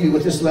want to leave you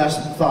with this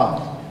last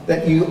thought,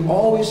 that you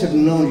always have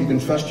known you can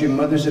trust your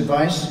mother's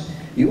advice.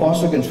 You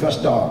also can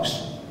trust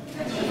dogs.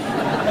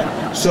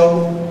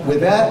 So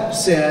with that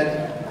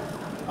said,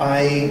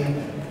 I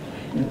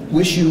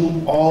wish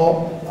you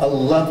all a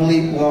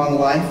lovely, long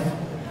life.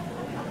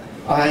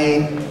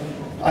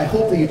 I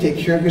hope that you take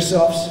care of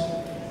yourselves.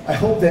 I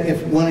hope that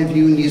if one of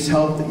you needs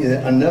help,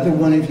 that another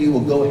one of you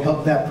will go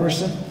help that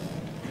person.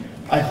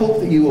 I hope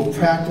that you will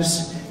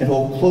practice and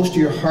hold close to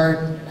your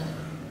heart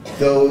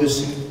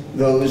those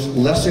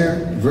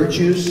lesser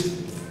virtues.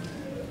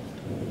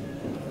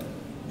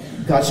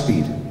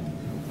 Godspeed.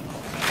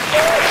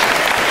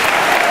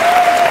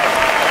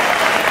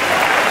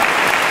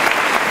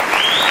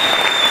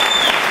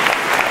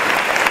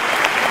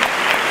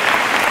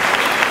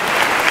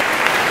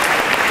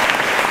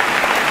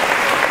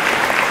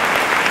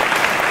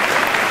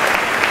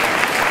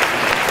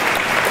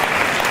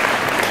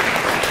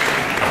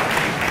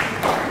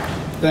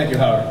 Thank you,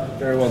 Howard.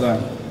 Very well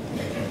done.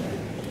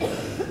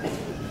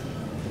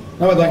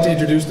 Now I'd like to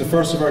introduce the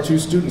first of our two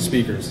student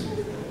speakers.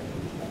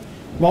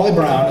 Molly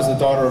Brown is the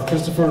daughter of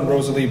Christopher and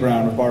Rosalie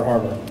Brown of Bar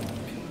Harbor.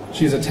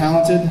 She is a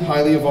talented,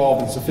 highly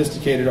evolved, and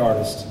sophisticated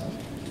artist.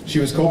 She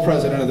was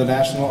co-president of the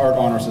National Art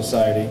Honor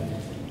Society,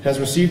 has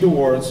received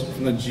awards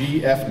from the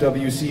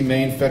GFWC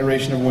Maine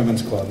Federation of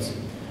Women's Clubs.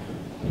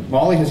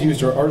 Molly has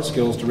used her art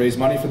skills to raise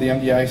money for the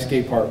MDIHS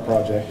Skate Park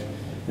project,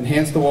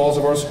 enhanced the walls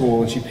of our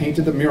school, and she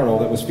painted the mural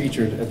that was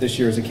featured at this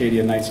year's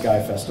Acadia Night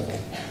Sky Festival.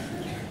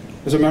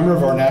 As a member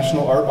of our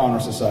National Art Honor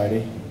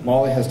Society,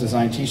 Molly has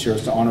designed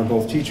t-shirts to honor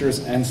both teachers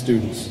and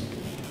students.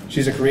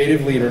 She's a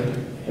creative leader,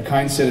 a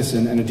kind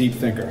citizen, and a deep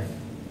thinker.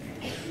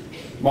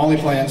 Molly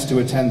plans to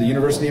attend the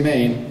University of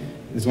Maine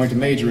and is going to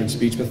major in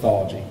speech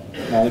pathology.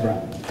 Molly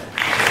Brown.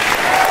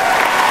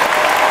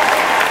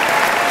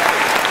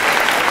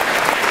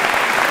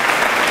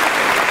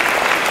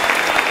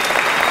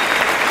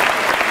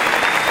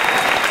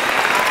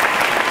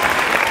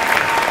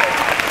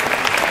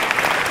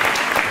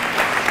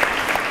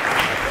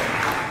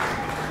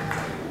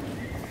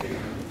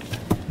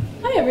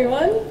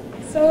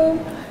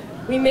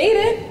 We made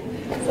it.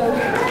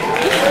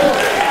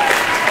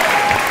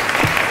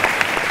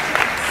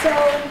 So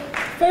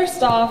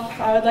first off,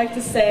 I would like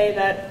to say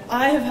that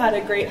I have had a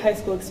great high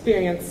school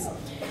experience.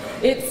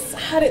 It's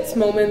had its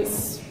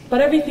moments, but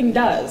everything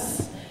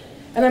does.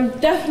 And I'm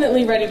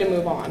definitely ready to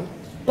move on.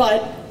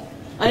 But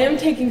I am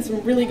taking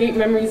some really great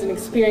memories and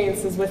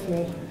experiences with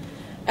me.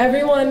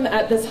 Everyone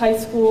at this high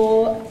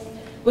school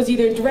was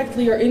either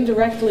directly or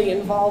indirectly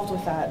involved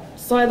with that.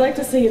 So I'd like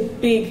to say a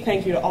big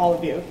thank you to all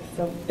of you.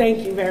 So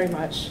thank you very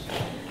much.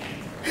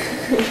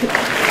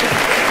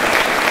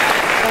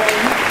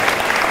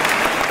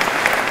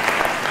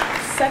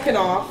 Second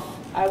off,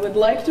 I would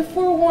like to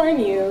forewarn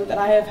you that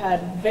I have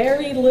had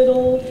very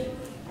little,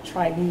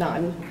 tried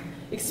none,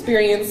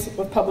 experience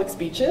with public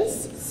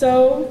speeches.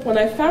 So when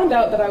I found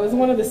out that I was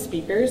one of the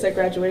speakers at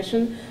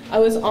graduation, I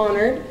was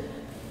honored,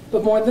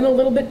 but more than a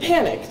little bit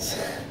panicked.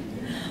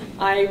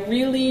 I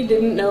really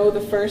didn't know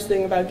the first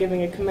thing about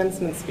giving a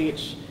commencement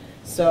speech.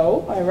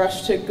 So I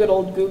rushed to good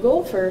old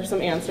Google for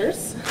some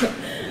answers.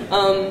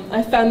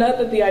 I found out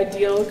that the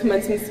ideal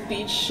commencement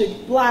speech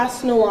should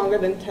last no longer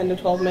than 10 to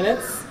 12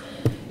 minutes.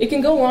 It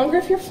can go longer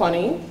if you're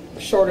funny,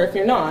 shorter if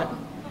you're not.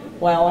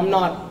 Well, I'm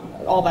not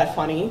all that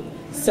funny,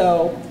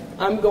 so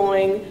I'm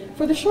going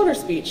for the shorter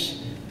speech.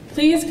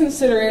 Please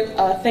consider it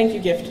a thank you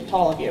gift to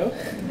all of you.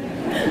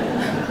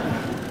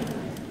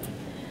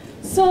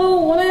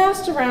 So when I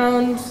asked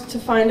around to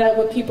find out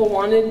what people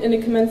wanted in a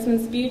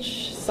commencement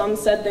speech, some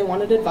said they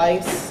wanted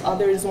advice,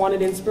 others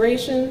wanted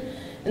inspiration,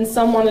 and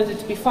some wanted it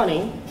to be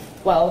funny.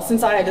 Well,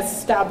 since I had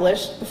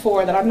established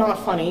before that I'm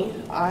not funny,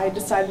 I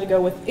decided to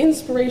go with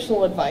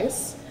inspirational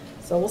advice,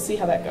 so we'll see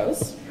how that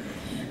goes.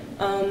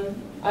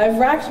 I've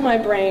racked my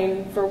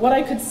brain for what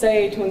I could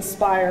say to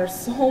inspire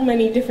so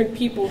many different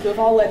people who have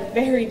all led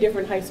very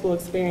different high school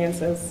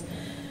experiences.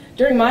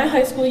 During my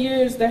high school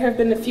years, there have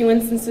been a few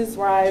instances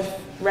where I've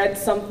read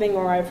something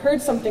or I've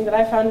heard something that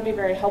I found to be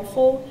very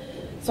helpful,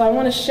 so I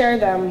want to share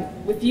them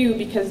with you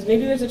because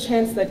maybe there's a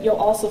chance that you'll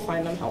also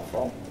find them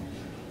helpful.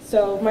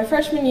 So my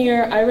freshman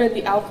year, I read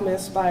The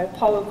Alchemist by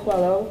Paulo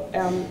Coelho.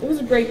 It was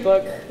a great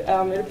book.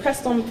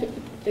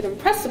 It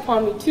impressed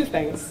upon me two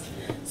things.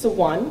 So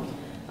one,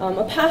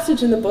 A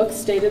passage in the book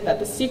stated that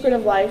the secret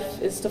of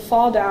life is to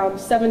fall down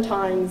 7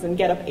 times and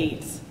get up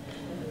 8.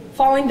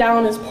 Falling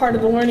down is part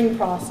of the learning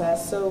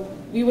process, so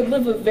we would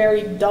live a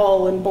very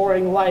dull and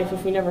boring life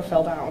if we never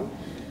fell down.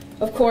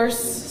 Of course,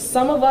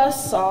 some of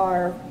us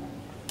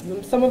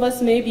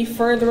may be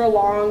further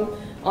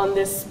along on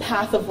this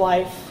path of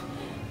life,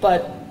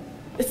 but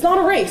it's not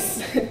a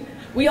race.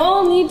 We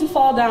all need to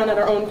fall down at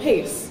our own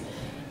pace.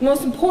 The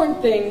most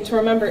important thing to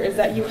remember is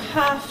that you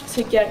have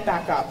to get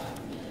back up.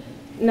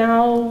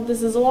 Now,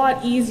 this is a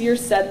lot easier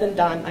said than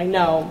done, I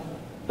know,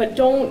 but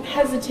don't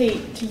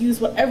hesitate to use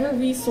whatever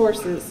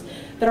resources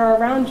that are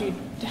around you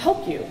to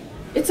help you.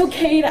 It's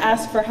okay to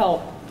ask for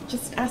help,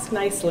 just ask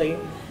nicely,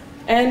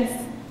 and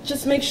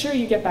just make sure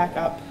you get back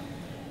up.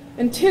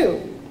 And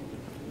 2,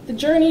 the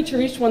journey to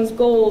reach one's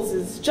goals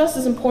is just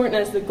as important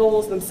as the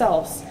goals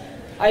themselves.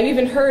 I've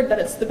even heard that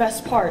it's the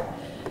best part.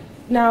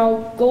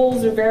 Now,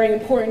 goals are very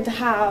important to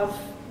have.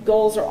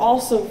 Goals are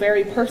also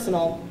very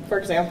personal. For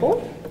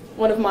example,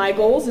 one of my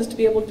goals is to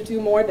be able to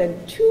do more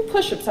than 2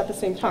 push-ups at the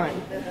same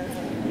time.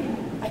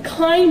 I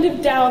kind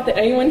of doubt that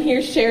anyone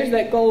here shares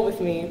that goal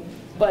with me,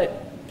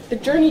 but the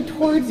journey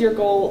towards your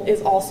goal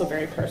is also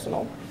very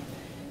personal.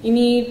 You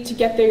need to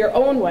get there your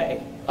own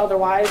way,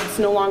 otherwise it's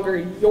no longer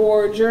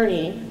your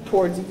journey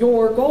towards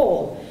your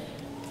goal.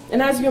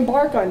 And as you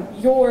embark on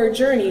your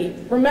journey,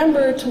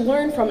 remember to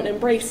learn from and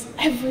embrace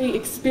every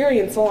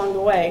experience along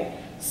the way.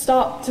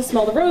 Stop to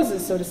smell the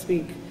roses, so to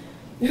speak.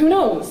 Who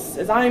knows,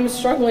 as I'm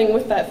struggling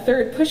with that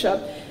 3rd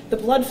push-up, the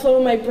blood flow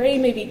in my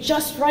brain may be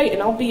just right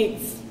and I'll be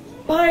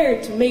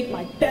inspired to make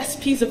my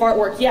best piece of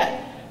artwork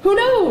yet. Who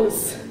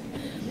knows?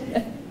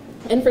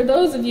 And for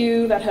those of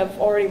you that have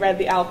already read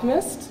The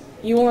Alchemist,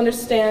 you will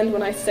understand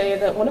when I say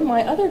that one of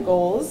my other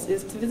goals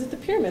is to visit the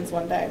pyramids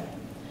one day.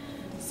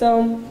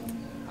 So,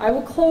 I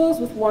will close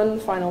with one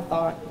final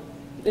thought.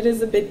 It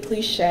is a bit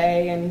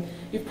cliche, and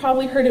you've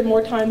probably heard it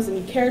more times than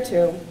you care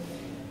to,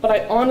 but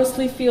I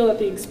honestly feel that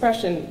the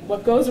expression,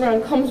 what goes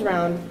around comes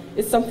around,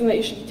 is something that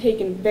you should be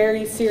taken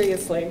very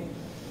seriously.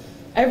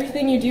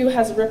 Everything you do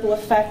has ripple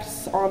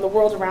effects on the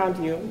world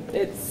around you.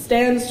 It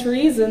stands to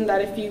reason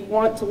that if you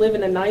want to live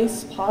in a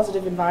nice,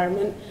 positive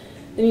environment,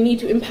 then you need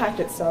to impact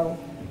it so.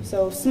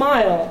 So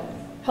smile,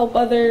 help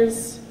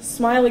others,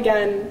 smile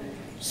again,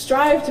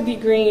 strive to be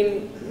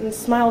green, and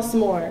smile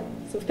some more.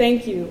 So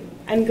thank you,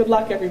 and good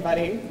luck,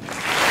 everybody.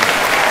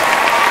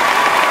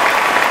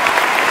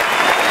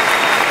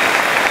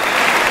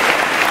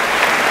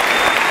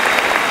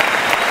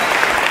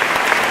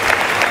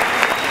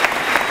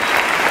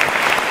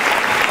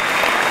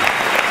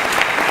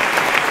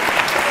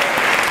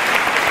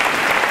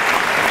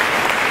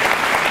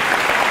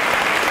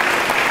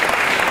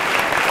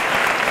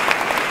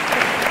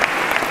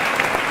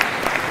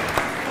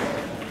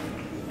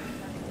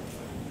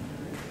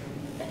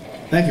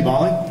 Thank you,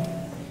 Molly.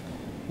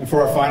 And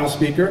for our final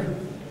speaker,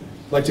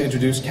 I'd like to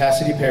introduce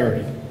Cassidy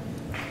Parody.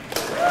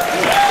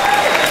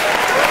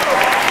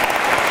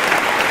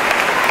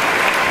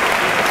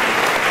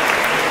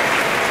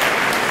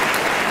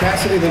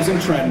 Cassidy lives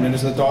in Trenton and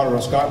is the daughter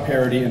of Scott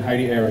Parody and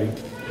Heidi Airy.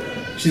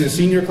 She's a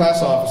senior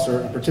class officer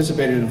and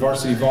participated in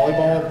varsity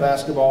volleyball,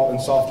 basketball, and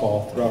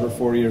softball throughout her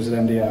 4 years at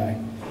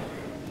MDI.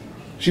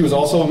 She was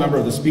also a member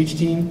of the speech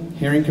team,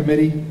 hearing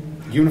committee,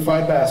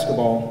 unified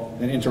basketball,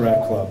 and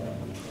Interact Club.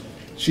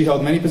 She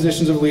held many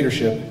positions of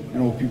leadership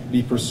and will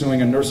be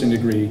pursuing a nursing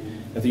degree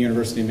at the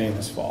University of Maine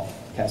this fall.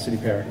 Cassidy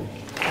Parody.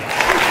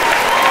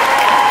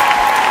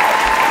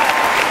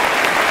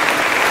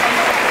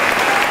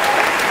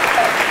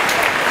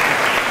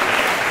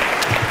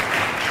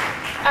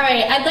 All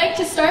right, I'd like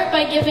to start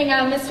by giving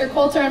Mr.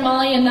 Coulter and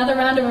Molly another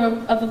round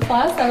of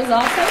applause. That was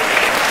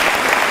awesome.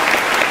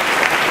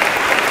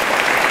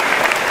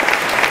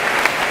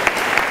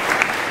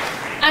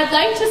 I'd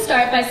like to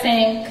start by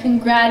saying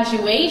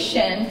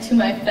congratulations to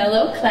my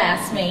fellow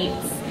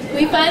classmates.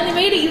 We finally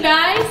made it, you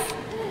guys.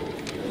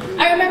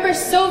 I remember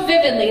so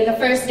vividly the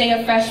first day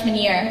of freshman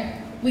year.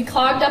 We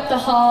clogged up the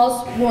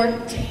halls, wore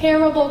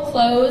terrible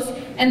clothes,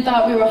 and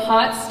thought we were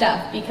hot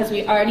stuff because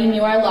we already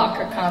knew our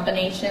locker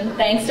combination,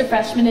 thanks to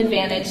Freshman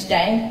Advantage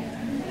Day.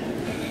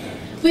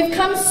 We've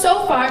come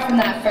so far from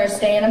that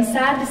first day, and I'm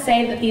sad to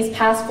say that these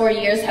past 4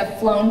 years have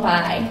flown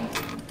by.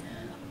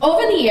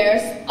 Over the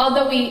years,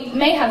 although we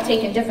may have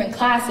taken different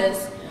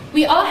classes,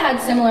 we all had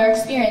similar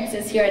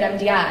experiences here at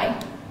MDI.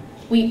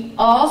 We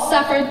all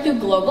suffered through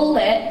global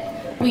lit,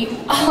 we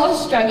all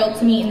struggled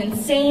to meet an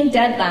insane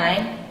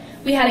deadline,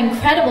 we had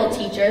incredible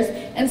teachers,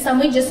 and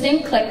some we just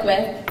didn't click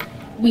with,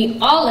 we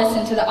all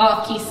listened to the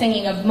off-key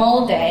singing of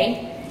Mole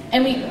Day,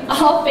 and we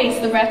all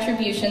faced the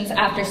retributions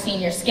after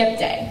senior skip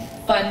day.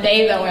 Fun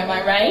day though, am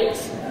I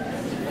right?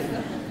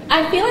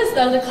 I feel as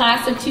though the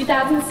class of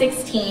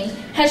 2016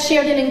 has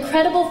shared an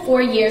incredible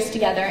 4 years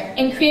together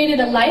and created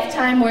a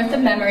lifetime worth of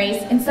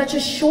memories in such a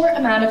short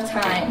amount of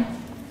time.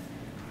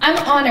 I'm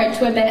honored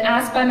to have been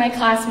asked by my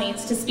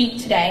classmates to speak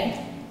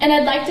today, and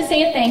I'd like to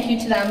say a thank you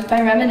to them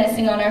by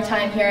reminiscing on our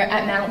time here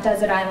at Mount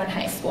Desert Island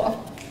High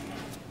School.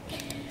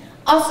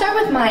 I'll start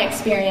with my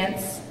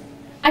experience.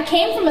 I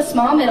came from a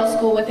small middle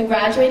school with a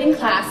graduating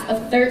class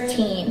of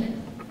 13.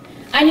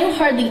 I knew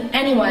hardly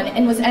anyone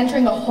and was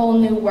entering a whole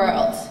new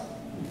world.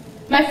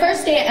 My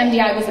first day at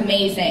MDI was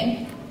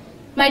amazing.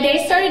 My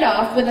day started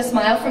off with a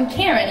smile from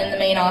Karen in the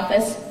main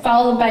office,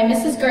 followed by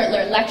Mrs.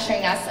 Gertler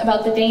lecturing us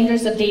about the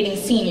dangers of dating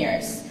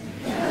seniors.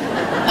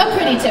 A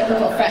pretty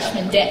typical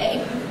freshman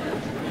day.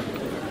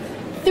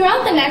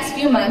 Throughout the next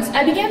few months,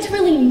 I began to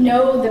really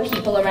know the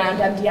people around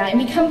MDI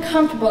and become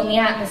comfortable in the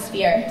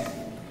atmosphere.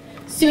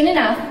 Soon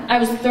enough, I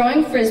was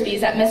throwing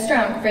frisbees at Mr.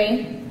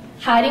 Humphrey,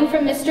 hiding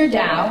from Mr.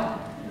 Dow,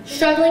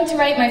 struggling to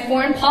write my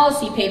foreign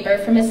policy paper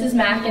for Mrs.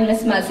 Mack and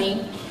Miss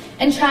Muzzy,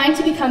 and trying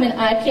to become an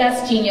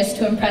IPS genius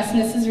to impress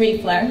Mrs.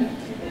 Riefler.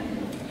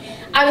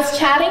 I was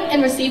chatting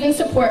and receiving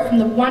support from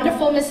the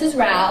wonderful Mrs.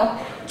 Rowell,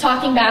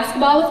 talking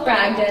basketball with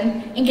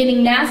Bragdon, and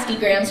getting nasty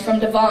grams from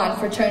Devon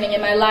for turning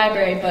in my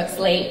library books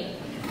late.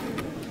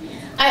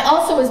 I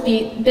also was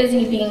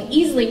busy being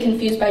easily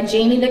confused by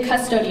Jamie the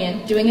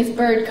custodian doing his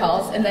bird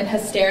calls and then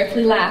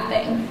hysterically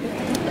laughing.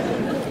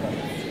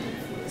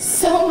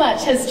 So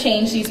much has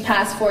changed these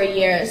past 4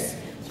 years,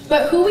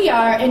 but who we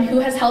are and who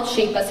has helped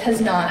shape us has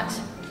not.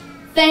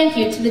 Thank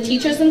you to the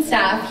teachers and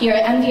staff here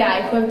at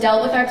MDI who have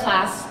dealt with our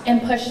class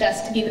and pushed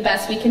us to be the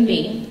best we can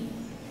be.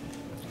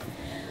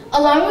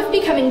 Along with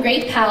becoming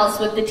great pals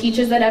with the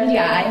teachers at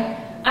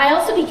MDI, I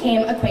also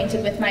became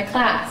acquainted with my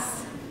class.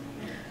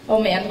 Oh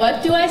man,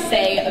 what do I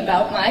say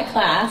about my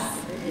class?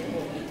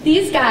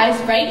 These guys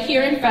right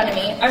here in front of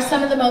me are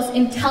some of the most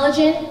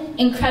intelligent,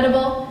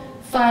 incredible,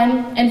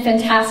 fun, and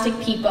fantastic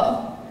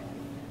people.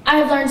 I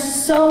have learned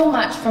so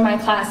much from my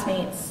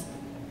classmates.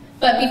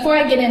 But before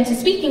I get into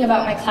speaking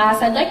about my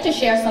class, I'd like to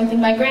share something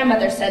my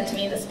grandmother said to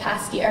me this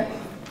past year.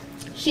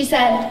 She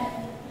said,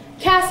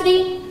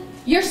 "Cassidy,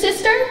 your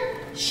sister,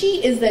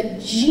 she is a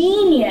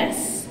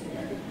genius.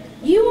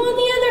 You, on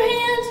the other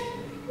hand,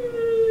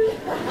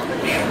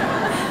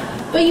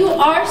 but you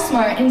are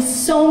smart in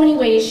so many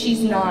ways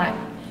she's not.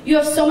 You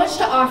have so much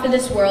to offer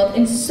this world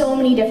in so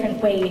many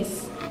different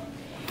ways."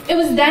 It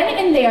was then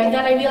and there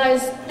that I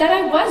realized that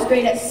I was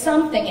great at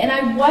something and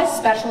I was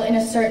special in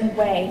a certain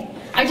way.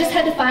 I just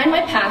had to find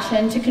my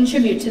passion to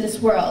contribute to this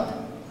world.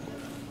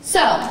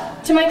 So,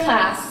 to my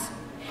class,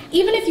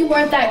 even if you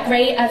weren't that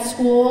great at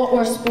school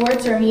or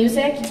sports or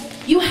music,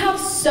 you have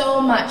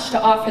so much to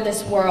offer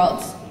this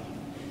world.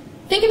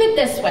 Think of it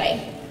this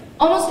way.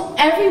 Almost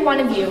every one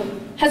of you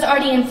has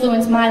already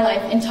influenced my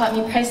life and taught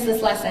me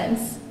priceless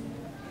lessons.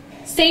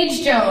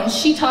 Sage Jones,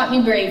 she taught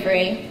me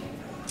bravery.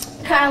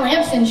 Kyle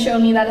Lampson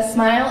showed me that a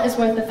smile is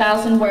worth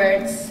 1,000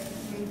 words.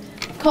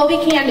 Colby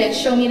Candid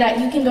showed me that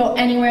you can go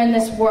anywhere in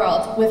this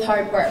world with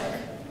hard work.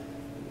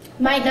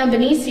 Mike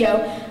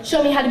Benicio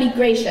showed me how to be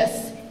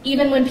gracious,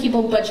 even when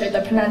people butcher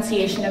the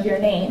pronunciation of your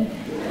name.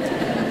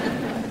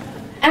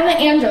 Emma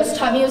Andros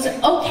taught me it was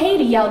okay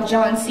to yell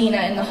John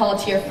Cena in the hall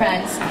to your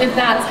friends, if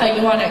that's how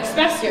you want to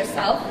express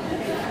yourself.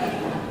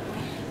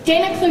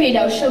 Dana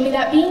Clarito showed me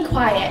that being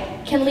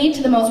quiet can lead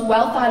to the most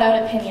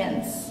well-thought-out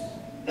opinions.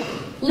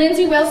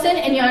 Lindsay Wilson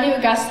and Yanni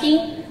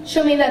Roguski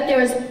showed me that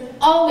there is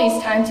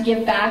always time to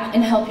give back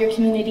and help your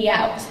community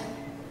out.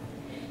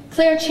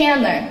 Claire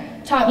Chandler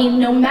taught me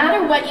no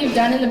matter what you've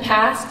done in the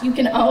past, you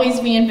can always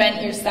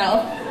reinvent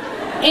yourself,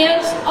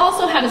 and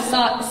also how to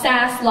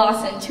sass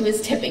Lawson to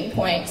his tipping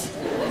point.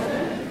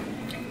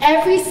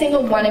 Every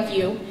single one of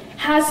you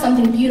has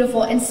something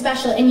beautiful and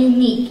special and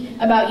unique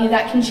about you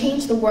that can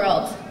change the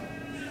world.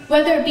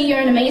 Whether it be you're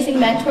an amazing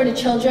mentor to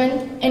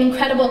children, an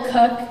incredible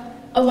cook,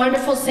 a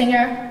wonderful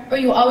singer, or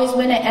you always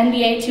win at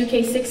NBA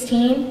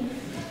 2K16,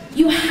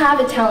 you have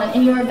a talent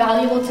and you are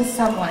valuable to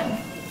someone.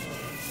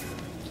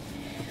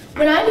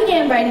 When I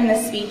began writing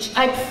this speech,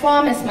 I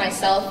promised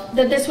myself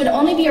that this would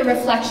only be a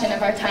reflection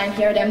of our time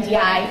here at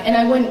MDI and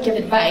I wouldn't give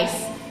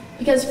advice,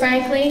 because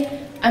frankly,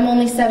 I'm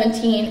only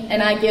 17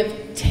 and I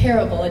give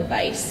terrible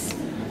advice.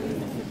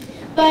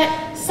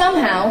 But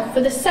somehow,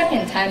 for the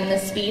second time in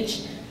this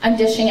speech, I'm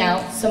dishing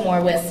out some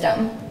more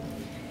wisdom.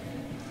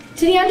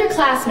 To the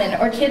underclassmen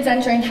or kids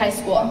entering high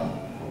school,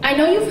 I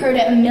know you've heard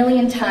it a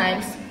million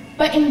times,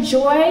 but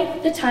enjoy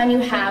the time you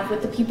have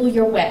with the people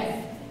you're with.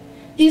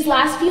 These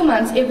last few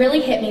months, it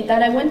really hit me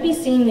that I wouldn't be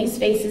seeing these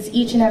faces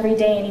each and every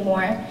day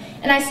anymore,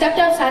 and I stepped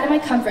outside of my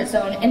comfort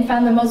zone and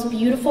found the most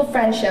beautiful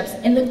friendships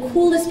and the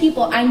coolest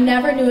people I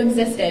never knew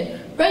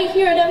existed right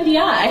here at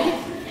MDI.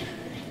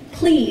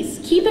 Please,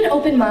 keep an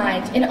open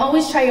mind and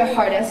always try your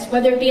hardest,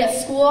 whether it be at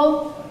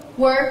school,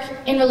 work,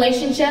 in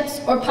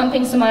relationships, or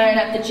pumping some iron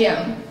at the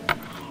gym.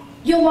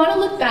 You'll want to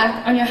look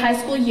back on your high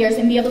school years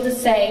and be able to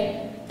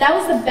say, that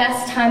was the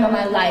best time of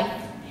my life.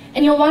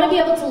 And you'll want to be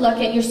able to look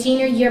at your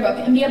senior yearbook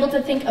and be able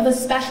to think of a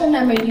special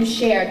memory you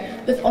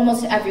shared with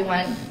almost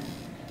everyone.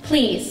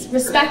 Please,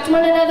 respect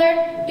one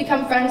another,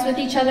 become friends with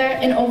each other,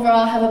 and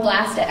overall have a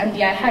blast at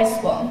MDI High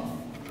School.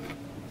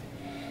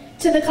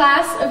 To the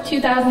class of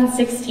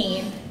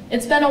 2016,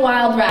 it's been a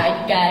wild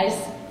ride, you guys.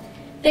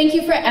 Thank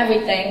you for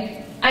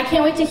everything. I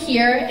can't wait to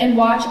hear and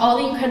watch all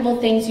the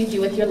incredible things you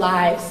do with your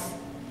lives.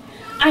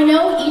 I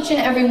know each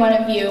and every one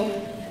of you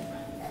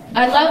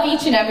I love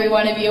each and every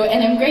one of you,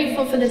 and I'm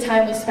grateful for the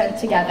time we spent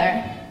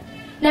together.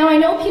 Now, I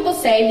know people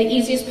say the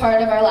easiest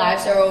part of our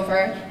lives are over,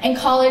 and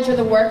college or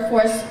the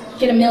workforce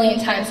get a million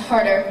times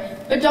harder,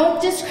 but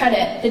don't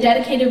discredit the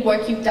dedicated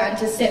work you've done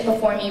to sit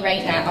before me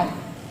right now.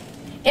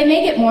 It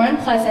may get more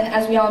unpleasant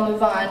as we all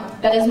move on,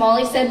 but as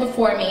Molly said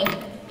before me,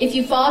 if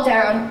you fall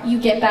down, you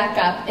get back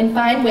up and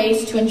find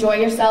ways to enjoy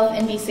yourself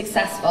and be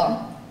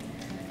successful.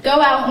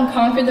 Go out and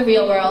conquer the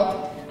real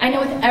world. I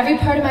know with every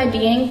part of my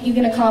being, you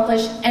can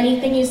accomplish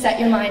anything you set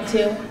your mind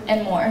to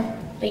and more.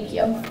 Thank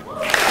you.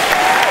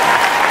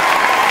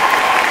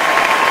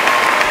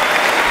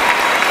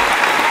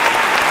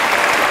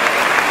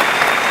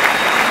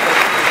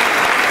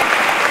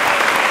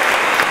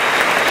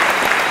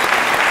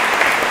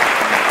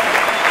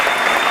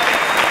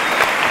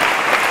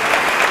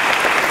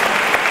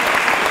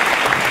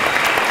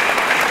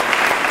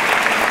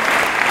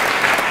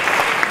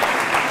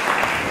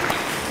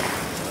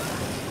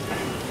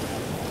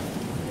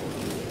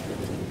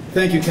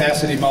 Thank you,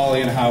 Cassidy,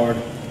 Molly, and Howard.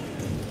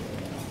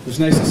 It was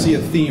nice to see a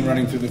theme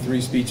running through the three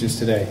speeches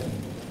today.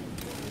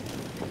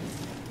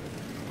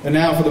 And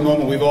now for the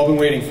moment we've all been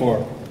waiting for.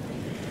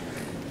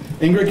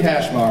 Ingrid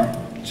Kashmar,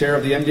 chair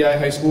of the MDI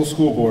High School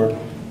School Board,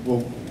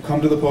 will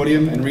come to the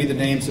podium and read the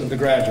names of the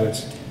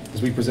graduates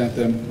as we present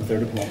them with their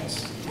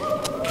diplomas.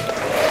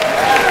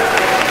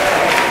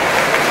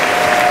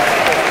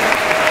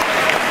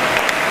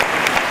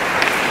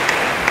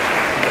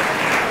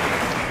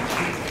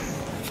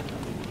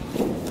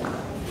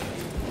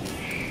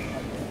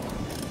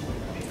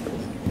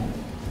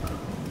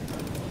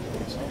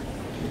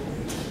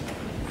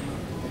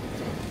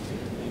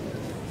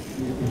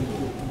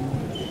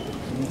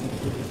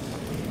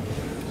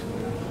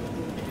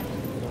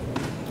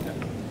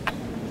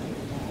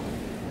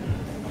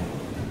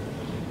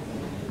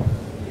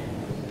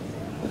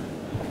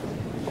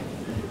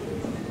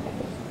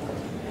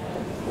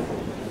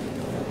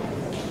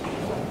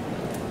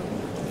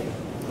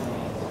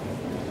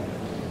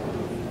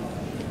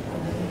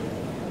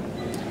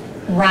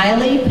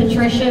 Riley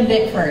Patricia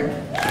Bickford.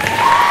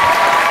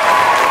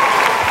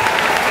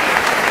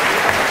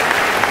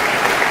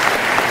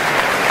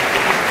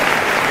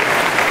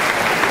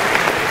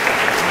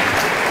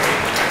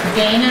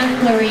 Dana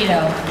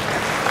Clarito.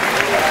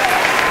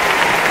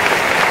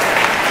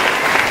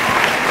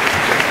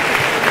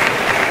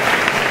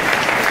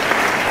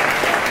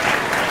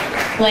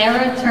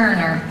 Clara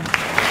Turner.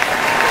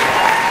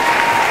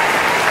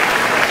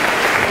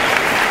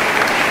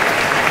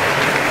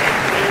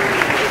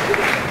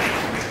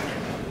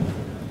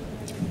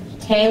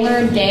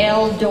 Taylor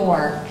Dale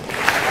Dorr.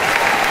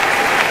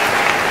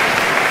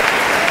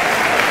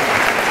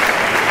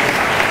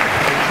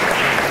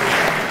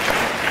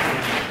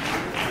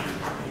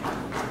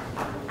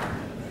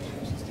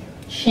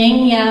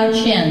 Xing Yao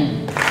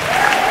Chin.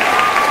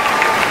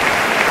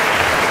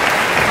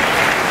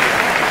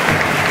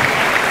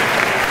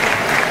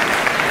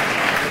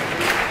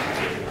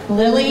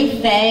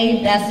 Lily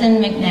Faye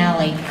Besson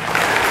McNally.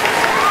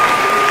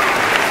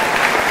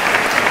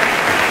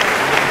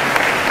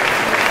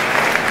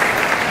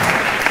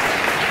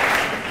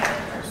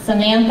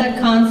 Samantha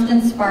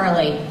Constance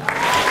Farley.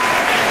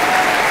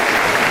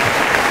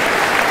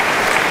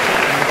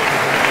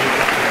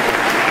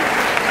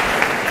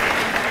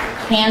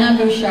 Hannah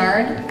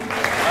Bouchard.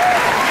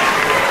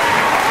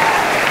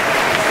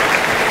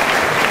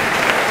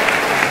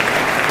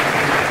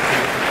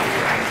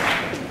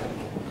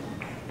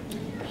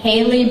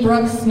 Haley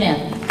Brooks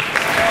Smith.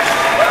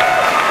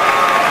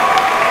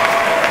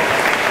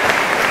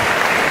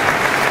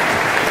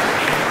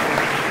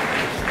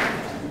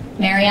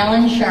 Mary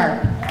Ellen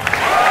Sharp.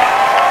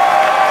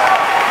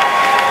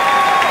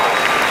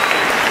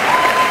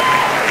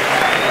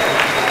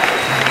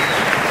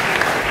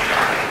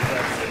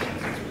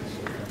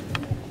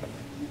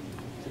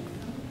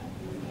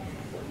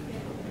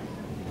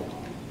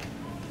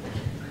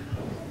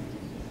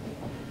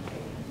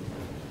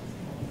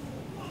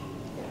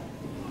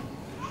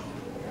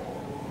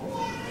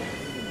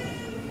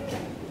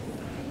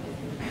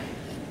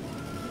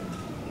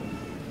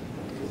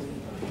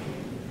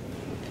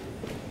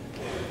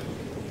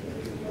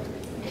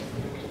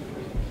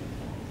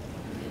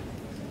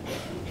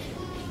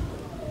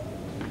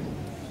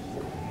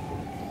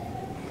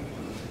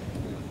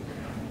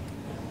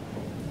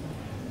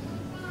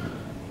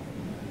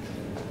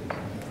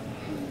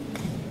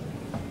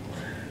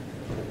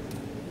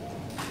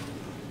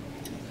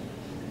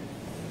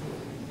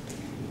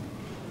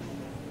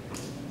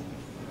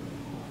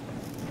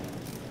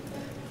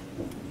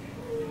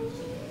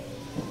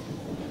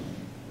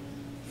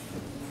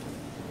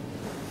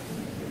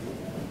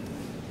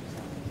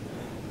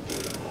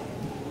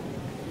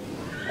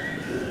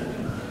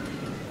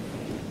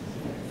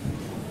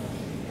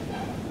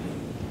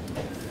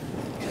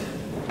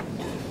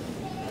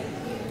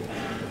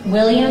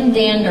 William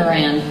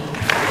Danduran.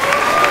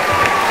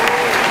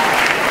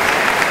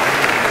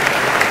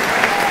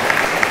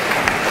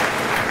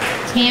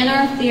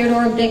 Tanner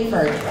Theodore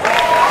Bickford.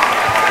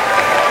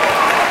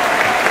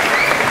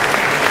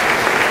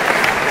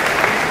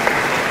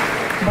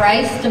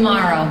 Bryce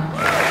Demaro.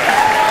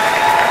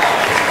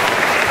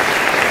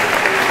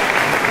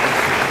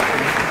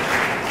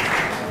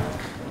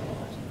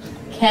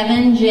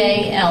 Kevin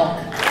J. Elk.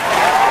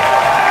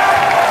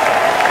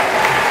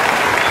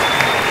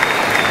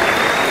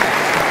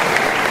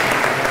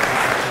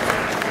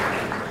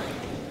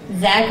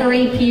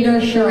 Zachary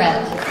Peter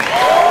Charette.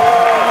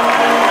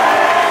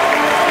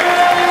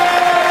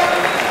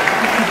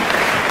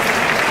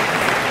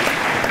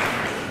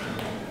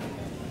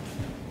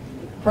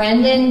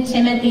 Brendan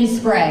Timothy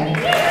Sprague.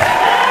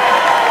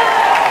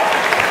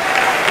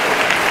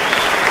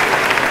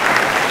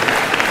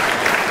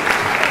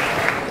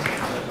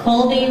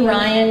 Colby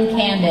Ryan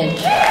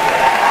Candage.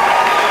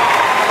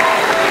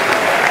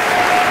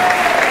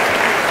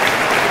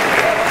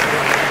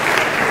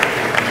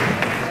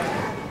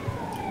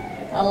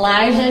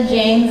 Elijah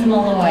James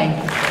Malloy.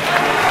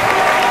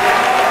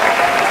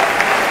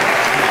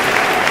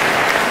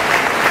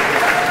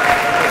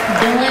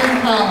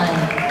 Dylan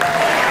Collins.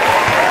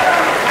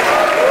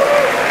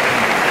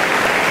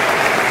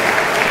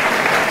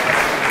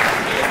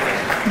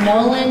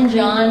 Nolan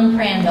John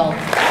Crandall.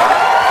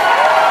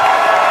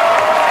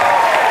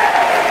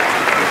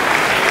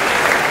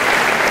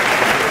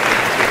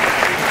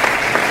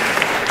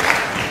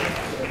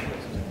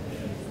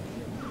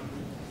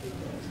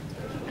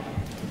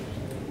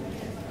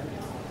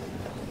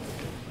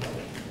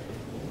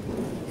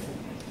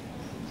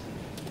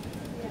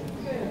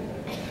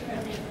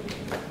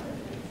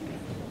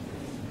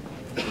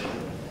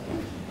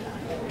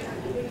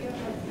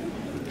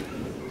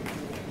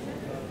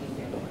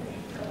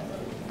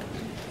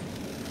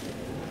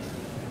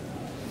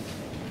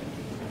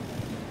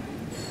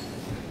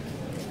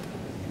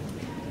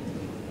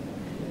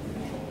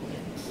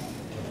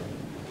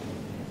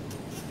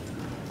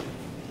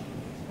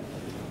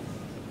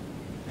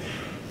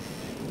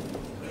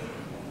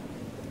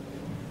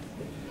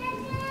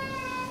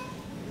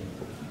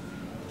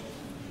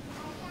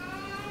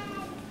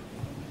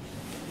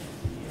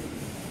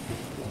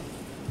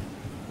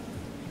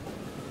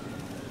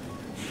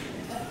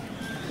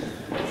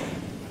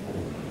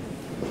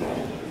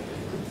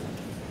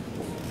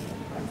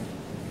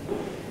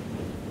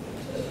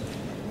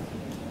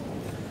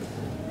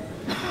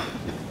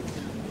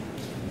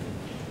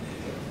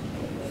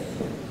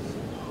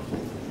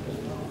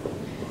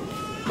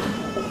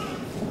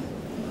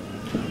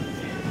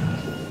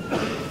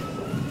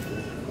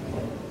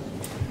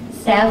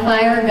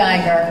 Sapphire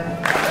Geiger.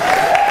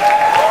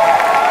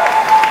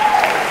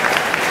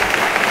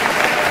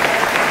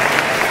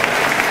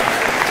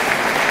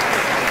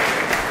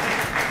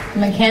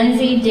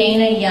 Mackenzie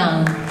Dana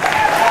Young.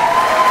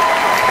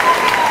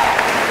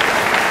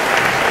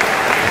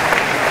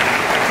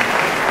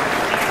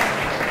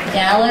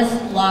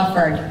 Dallas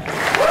Lawford.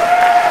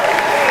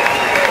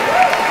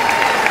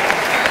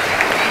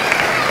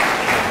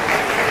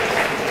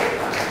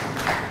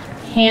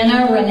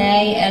 Hannah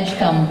Renee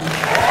Edgecombe.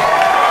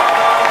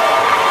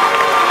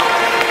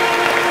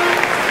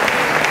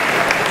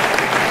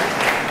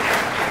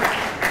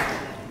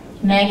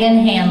 Megan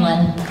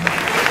Hanlon.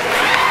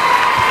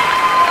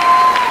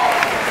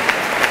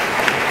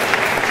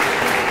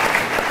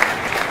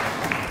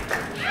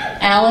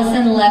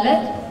 Allison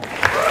Levitt.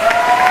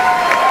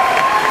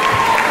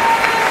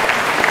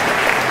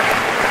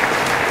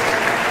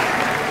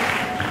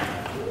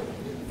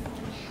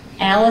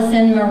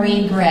 Allison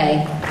Marie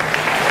Gray.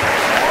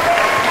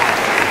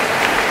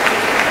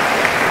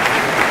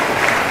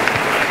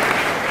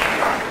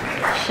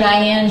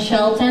 Cheyenne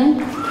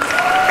Shelton.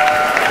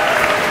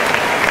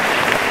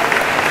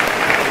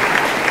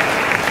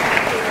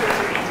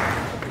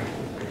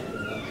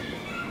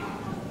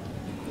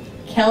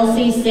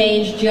 Kelsey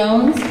Sage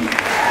Jones.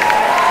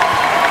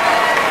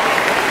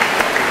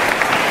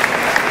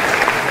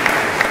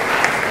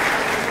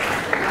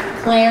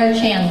 Claire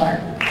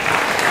Chandler.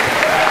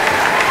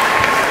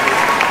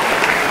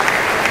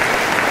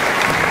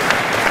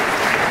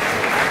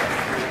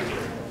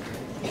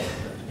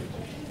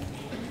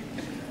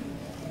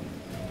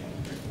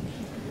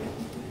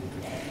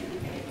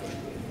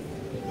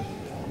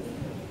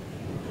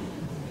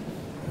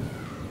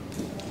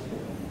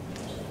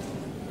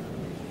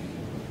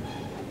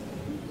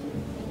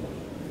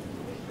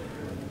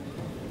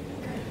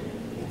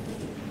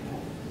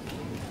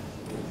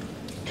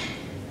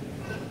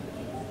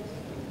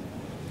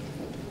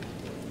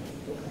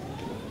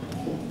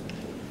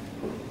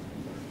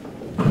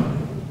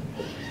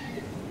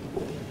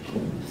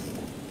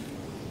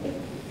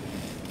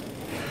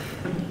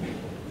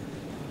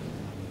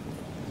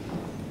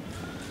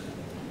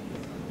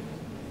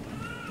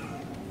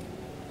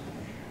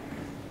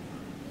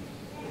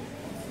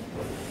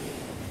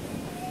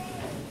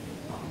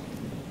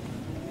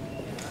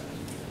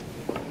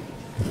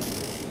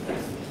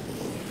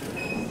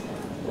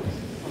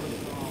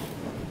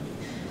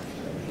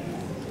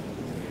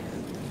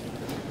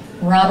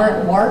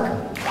 Robert Wark.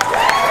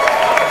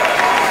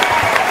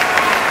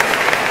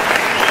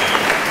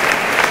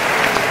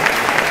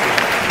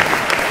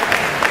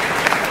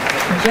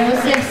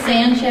 Joseph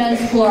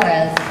Sanchez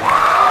Flores.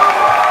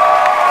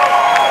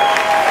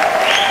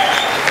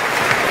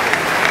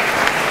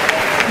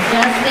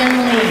 Justin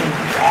Lee.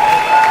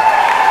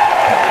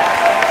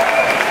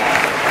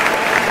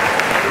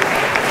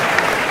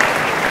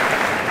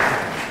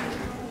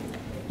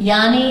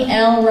 Yanni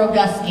L.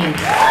 Roguski.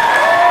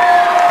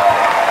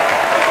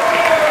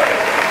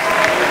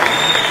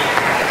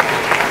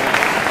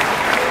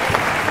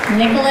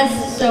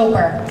 Nicholas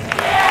Soper.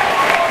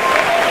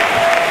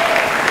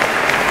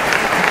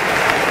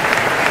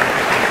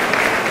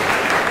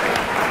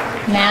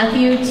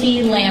 Matthew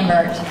T.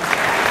 Lambert.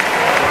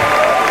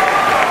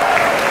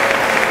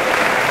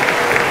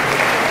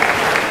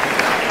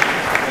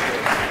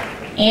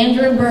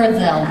 Andrew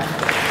Birdsell.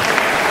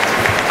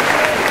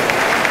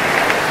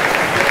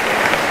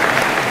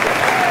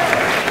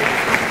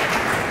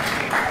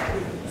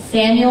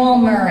 Samuel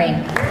Murray.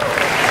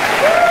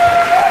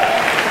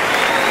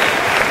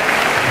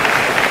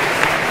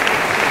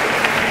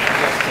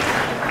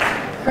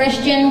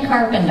 Christian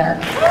Carpenter.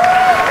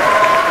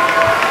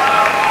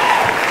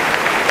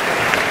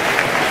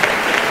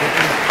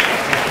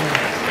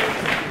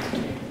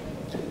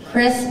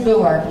 Chris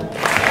Boer.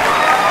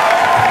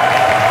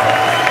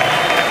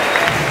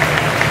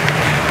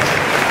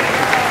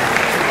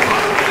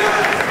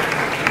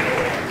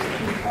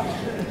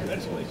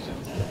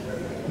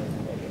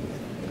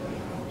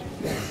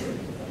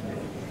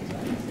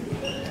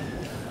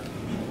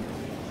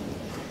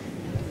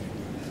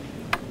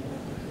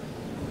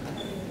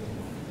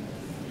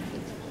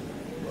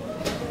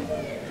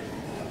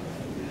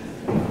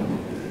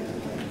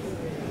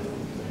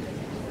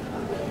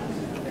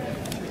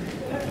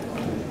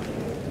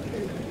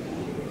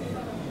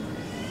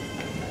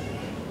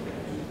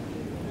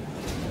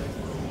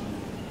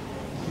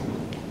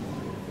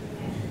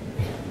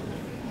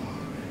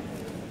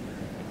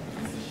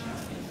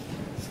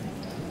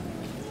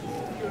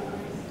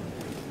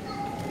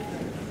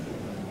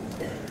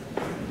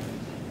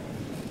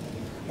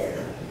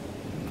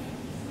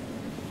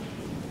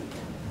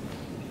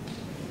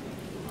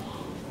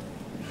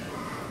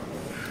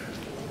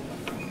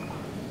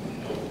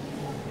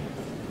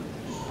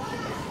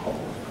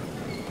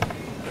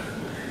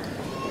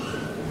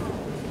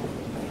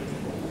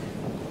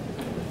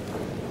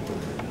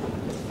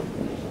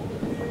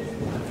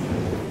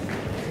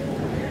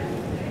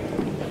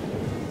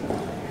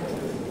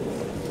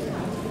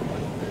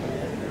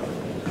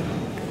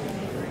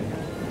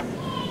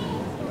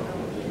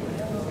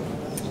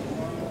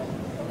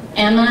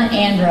 Emma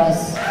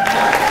Andros.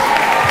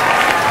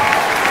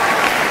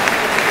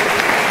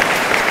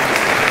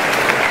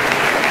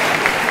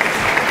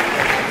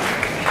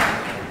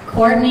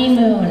 Courtney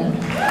Moon.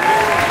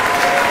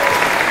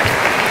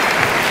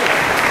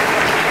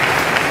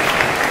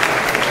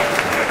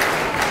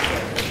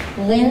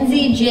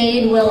 Lindsay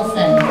Jade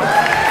Wilson.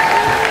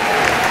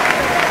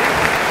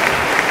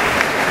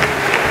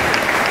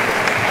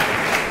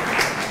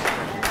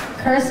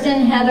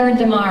 Kirsten Heather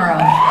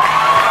DeMaro.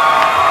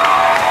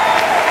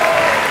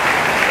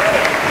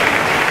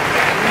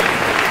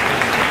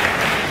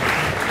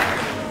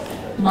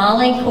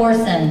 Molly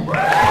Corson.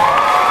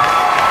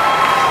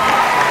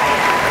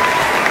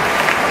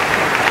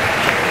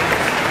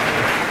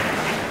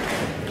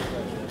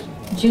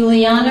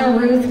 Juliana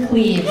Ruth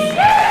Cleaves.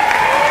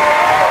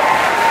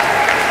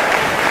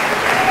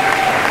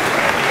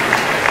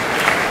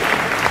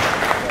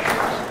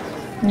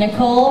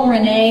 Nicole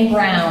Renee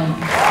Brown.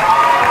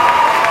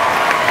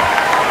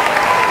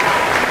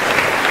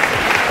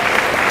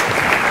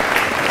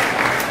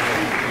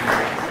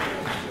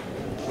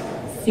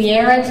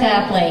 Sierra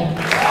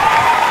Tapley.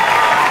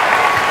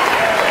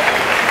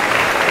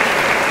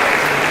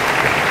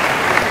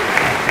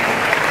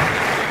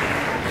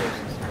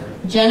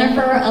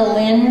 Jennifer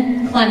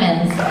Alyn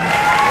Clemens.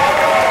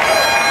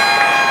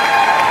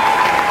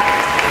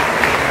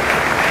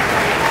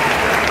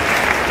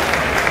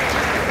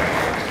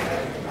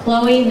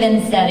 Chloe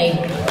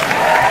Vincetti.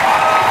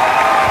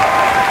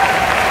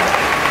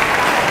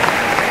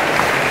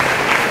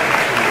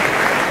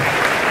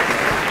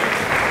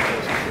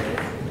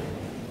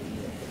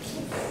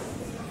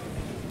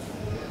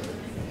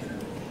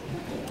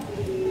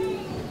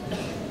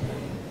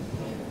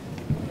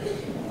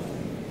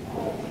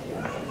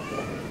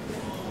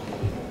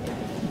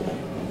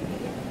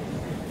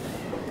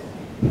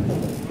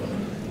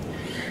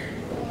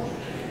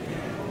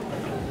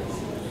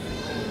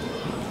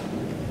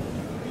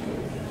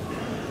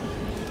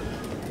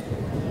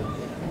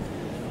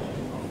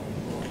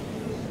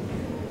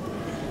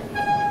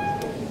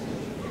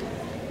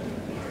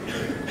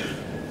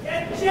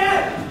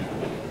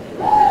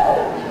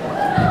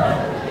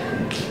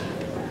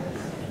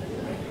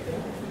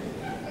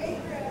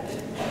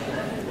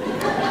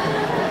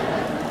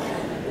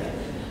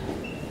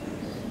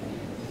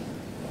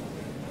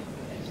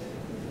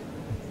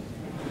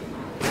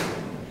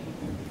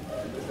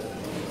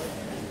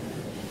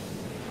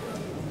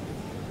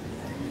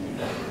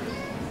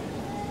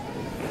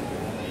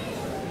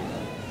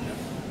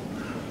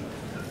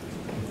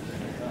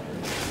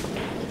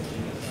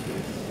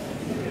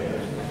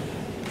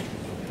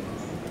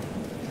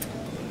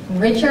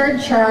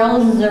 Richard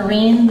Charles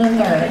Zareen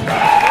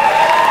III.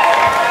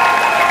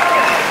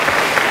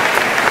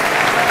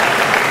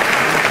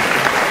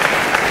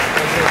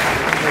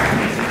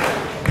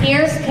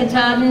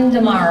 Katahdin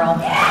Damaro.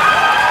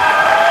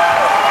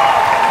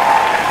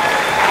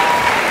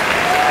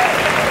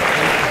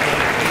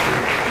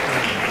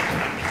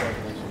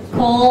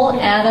 Cole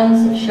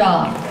Adams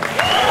Shaw.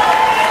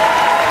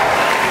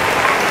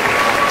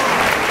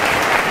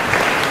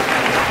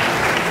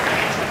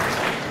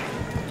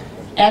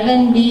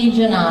 Evan B.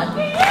 Janot.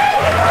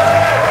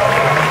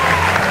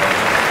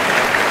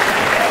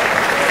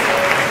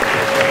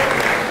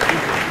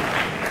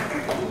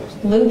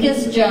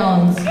 Lucas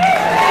Jones.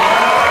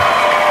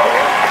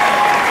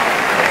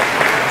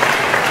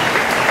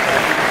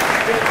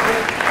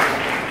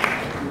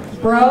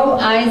 Bro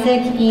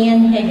Isaac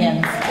Ian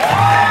Higgins.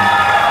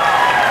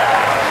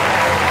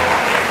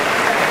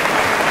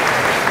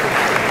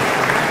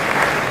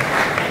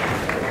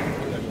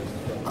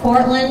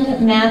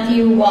 Cortland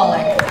Matthew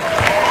Wallach.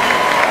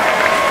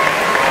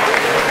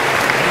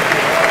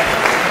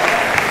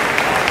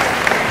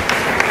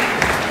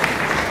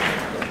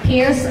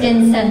 Pierce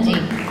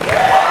Incenti.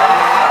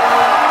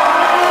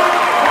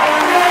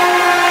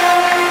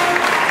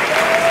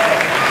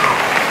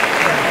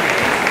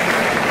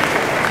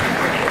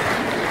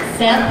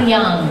 Seth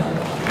Young.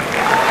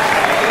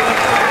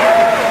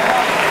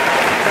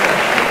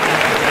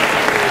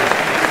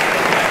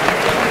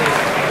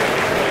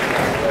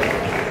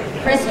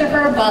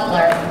 Christopher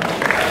Butler.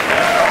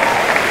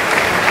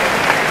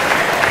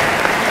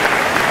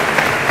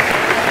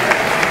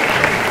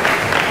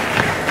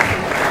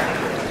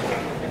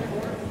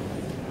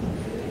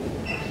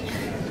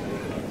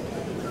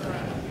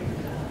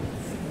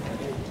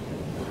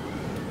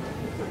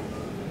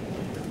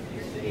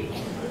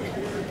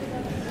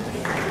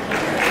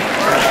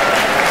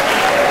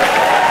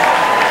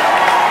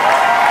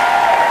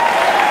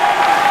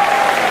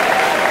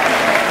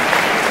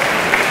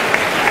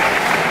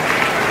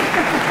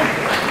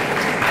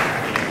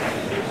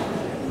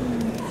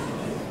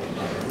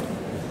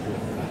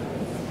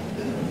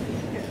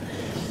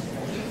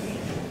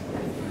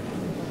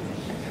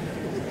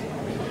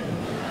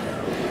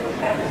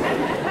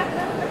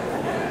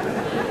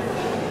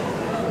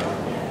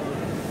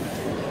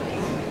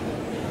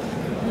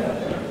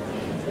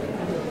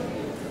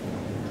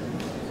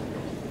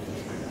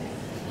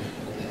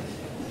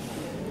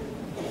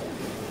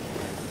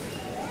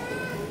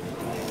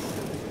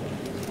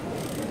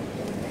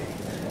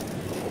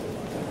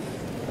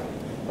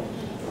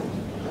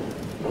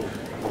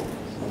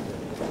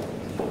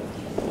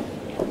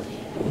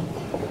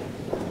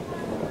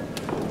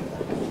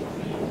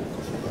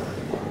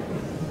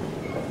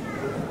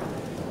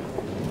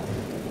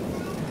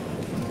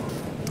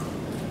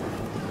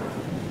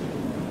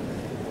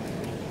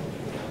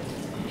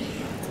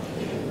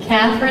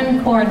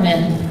 Catherine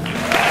Kornman.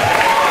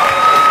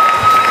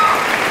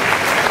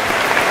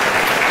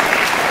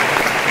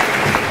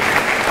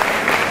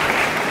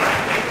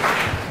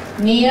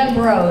 Mia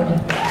Brode.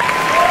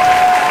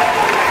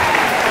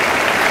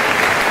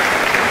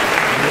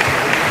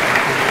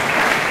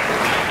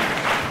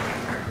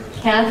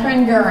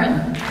 Catherine Gurin.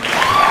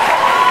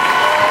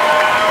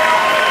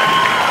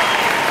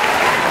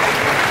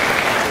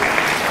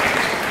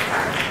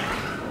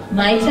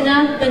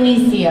 Maitana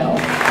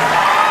Benicio.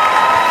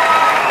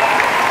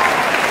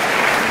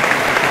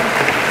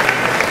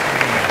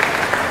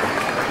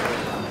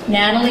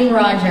 Natalie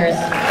Rogers.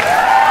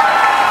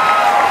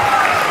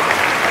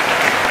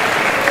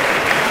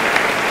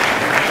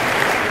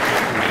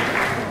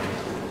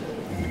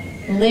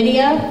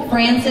 Lydia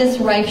Francis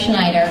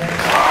Reichschneider.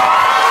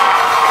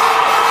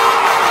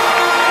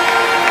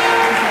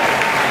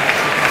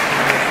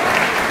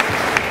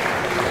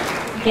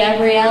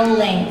 Gabrielle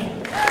Link.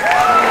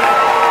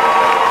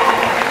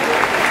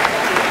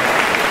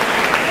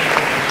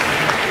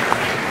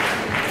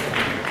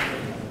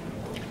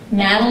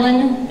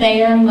 Madeline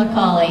Thayer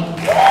McCauley.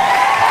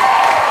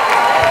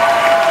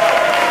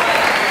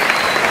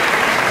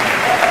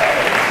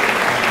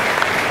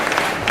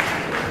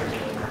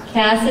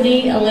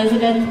 Cassidy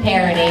Elizabeth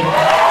Parody.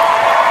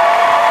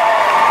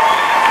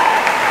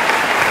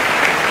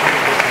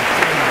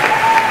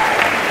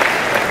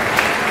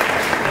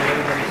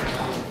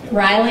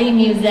 Riley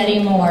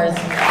Musetti Moores.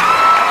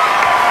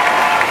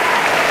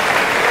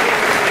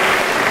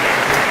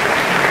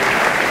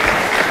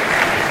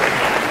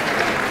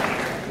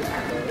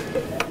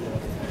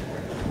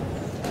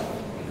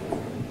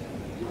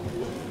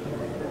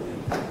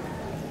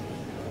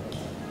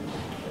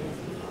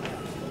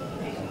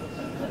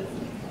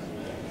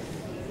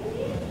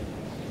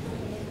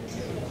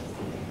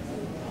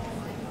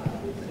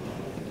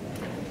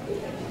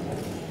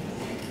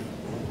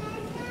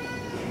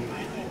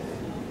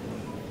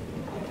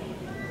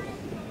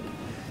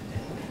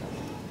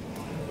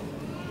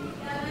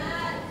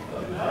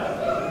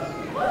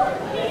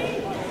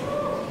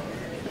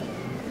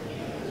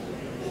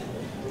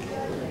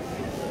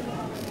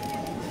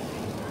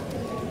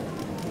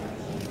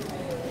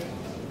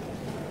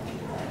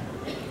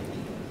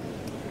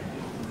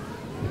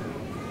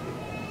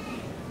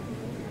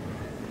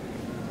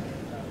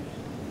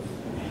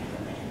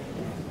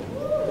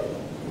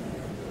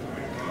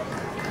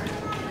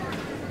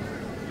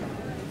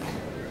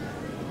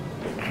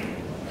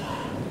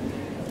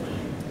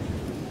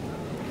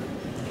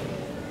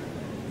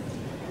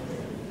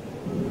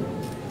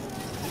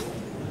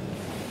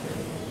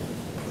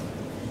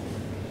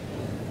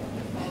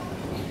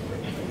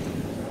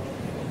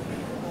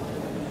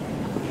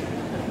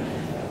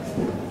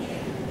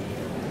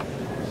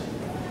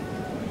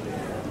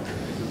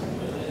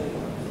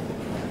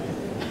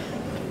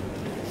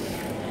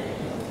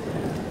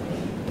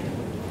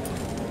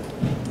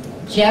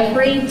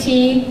 Jeffrey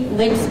T.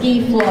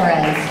 Lipsky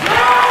Flores.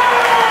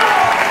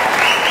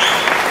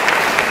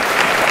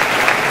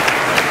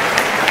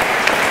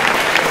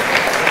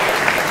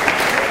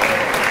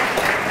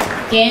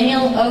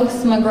 Daniel Oaks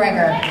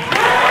McGregor.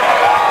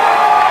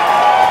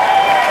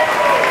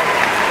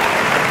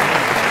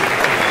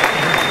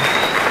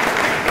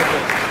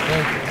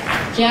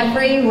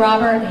 Jeffrey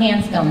Robert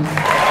Hanscom.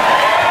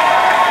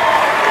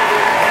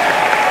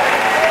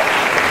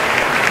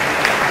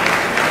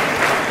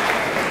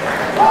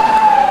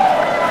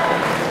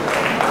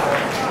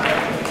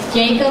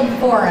 Jacob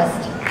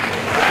Forrest.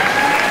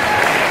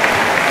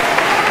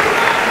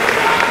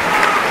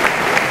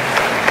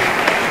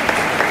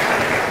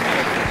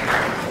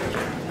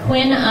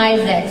 Quinn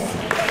Isaacs.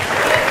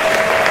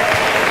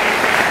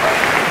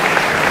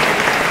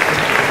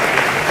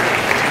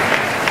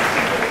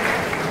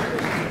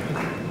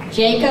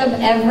 Jacob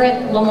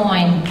Everett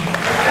Lemoyne.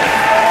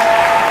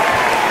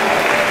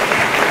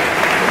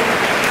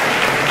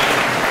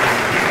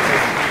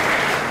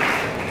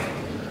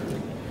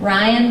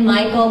 Ryan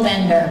Michael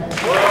Bender.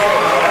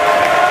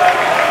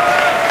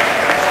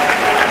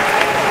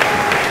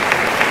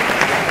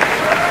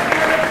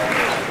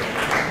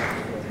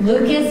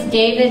 Lucas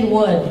David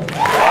Wood.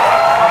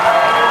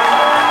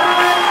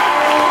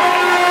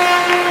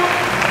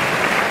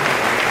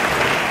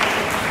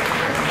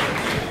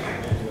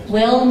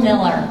 Will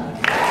Miller.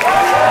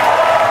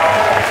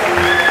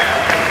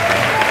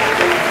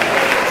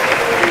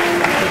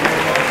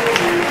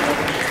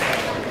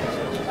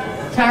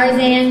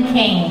 Tarzan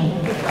Kane.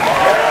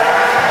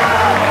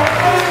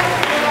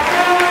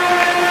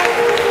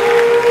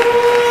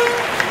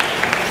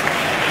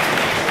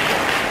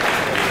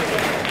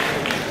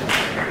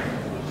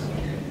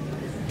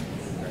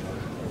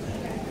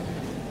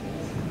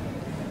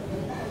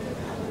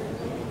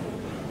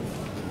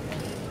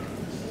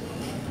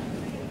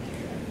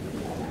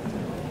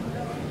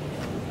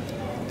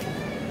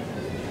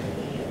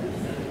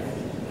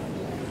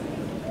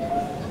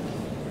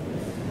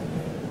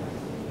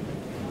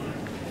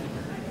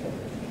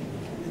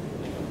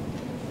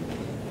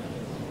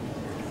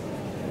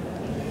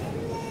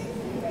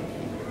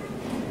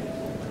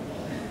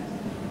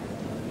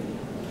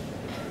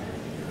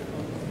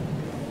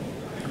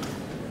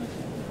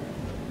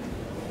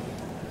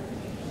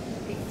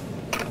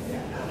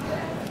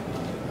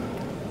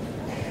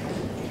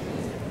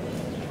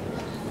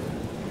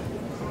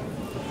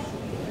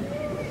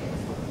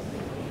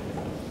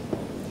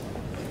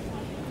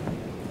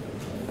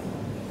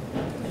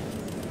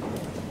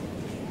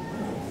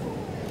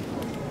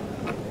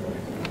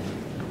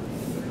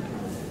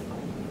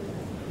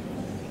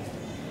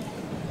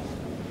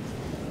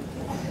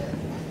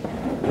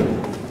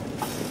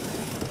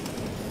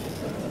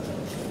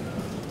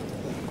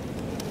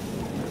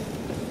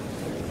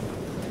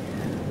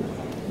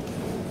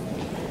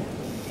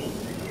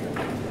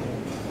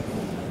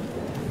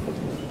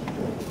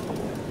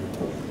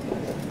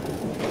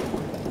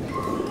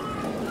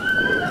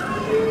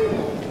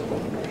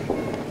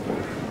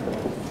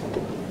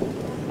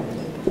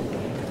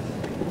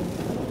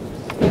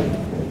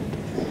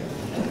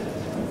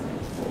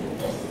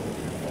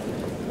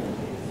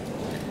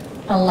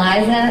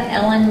 Eliza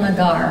Ellen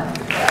Magar.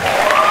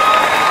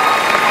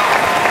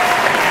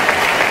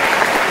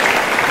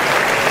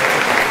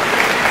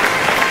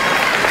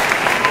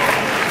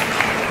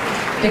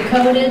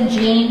 Dakota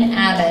Jean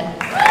Abbott.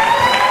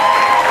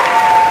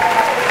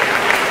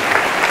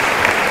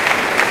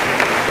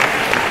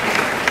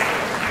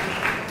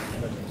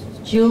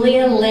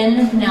 Julia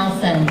Lynn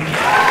Nelson.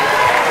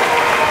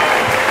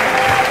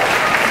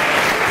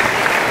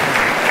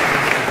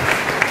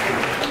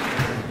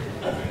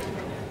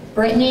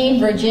 Brittany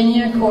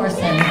Virginia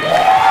Corson.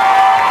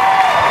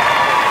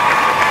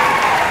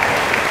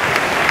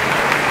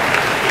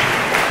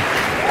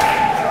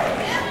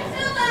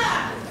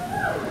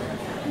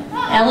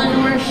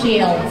 Eleanor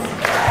Shields.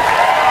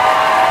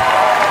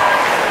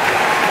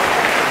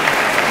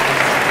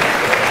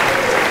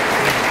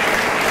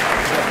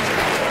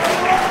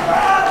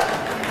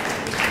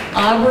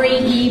 Aubrey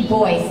E.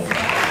 Boyce.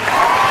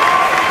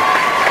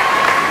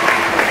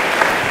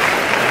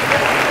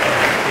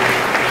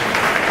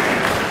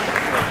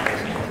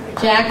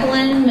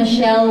 Jacqueline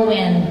Michelle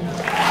Wynn.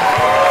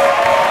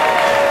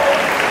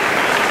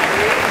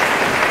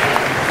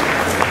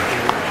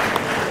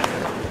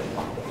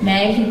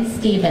 Meg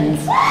Stevens.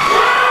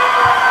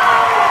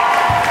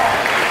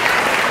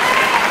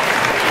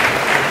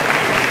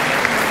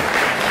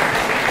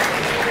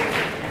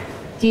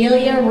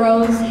 Delia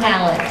Rose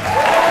Hallett.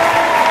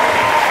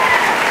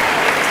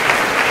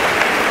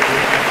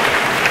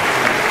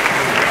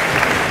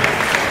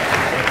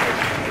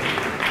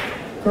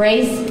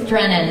 Grace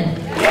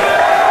Drennan.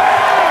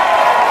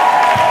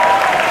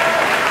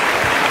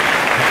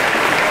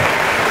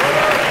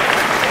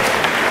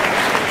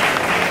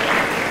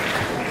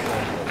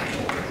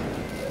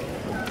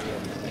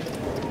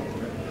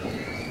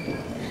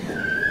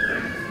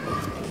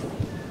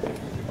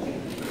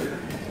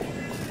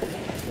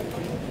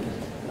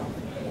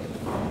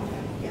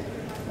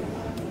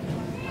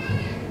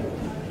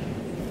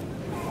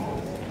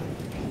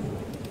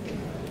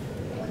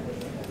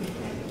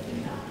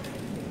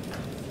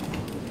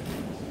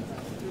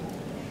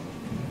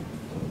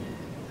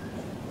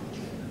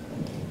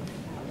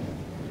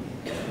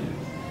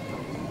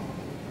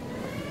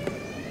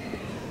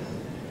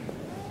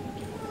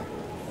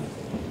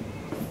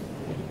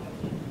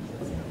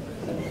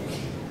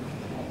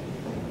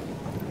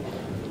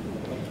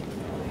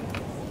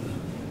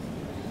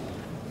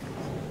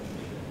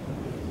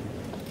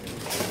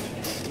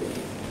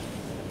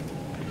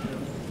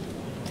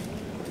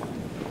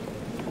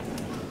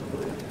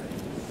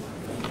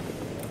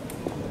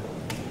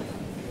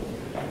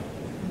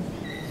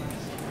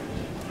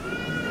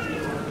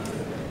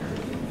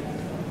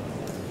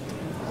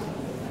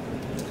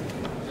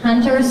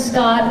 Hunter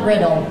Scott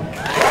Riddle.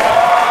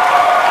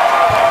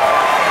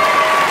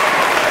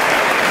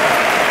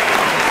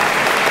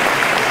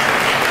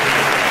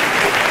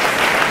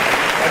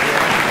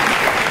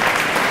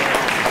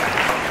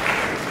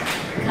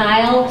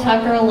 Kyle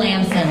Tucker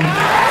Lamson.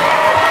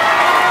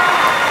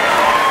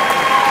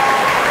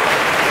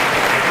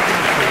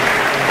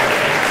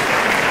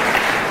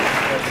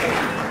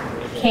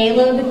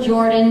 Caleb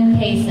Jordan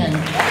Payson.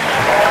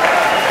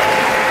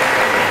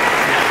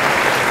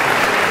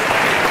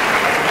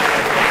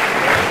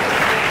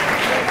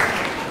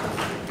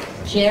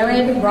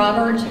 Jared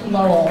Robert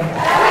Lowell.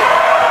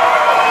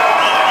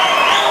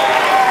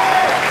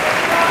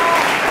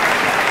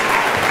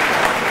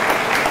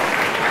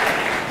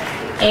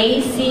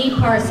 A.C.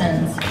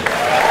 Parsons.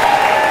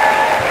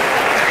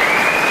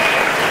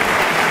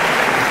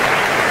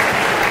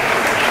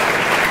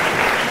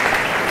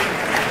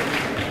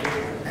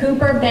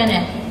 Cooper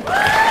Bennett.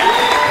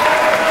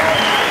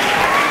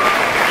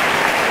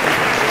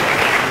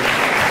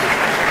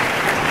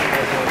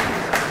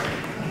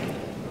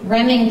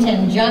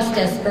 Remington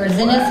Justice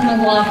Berzinis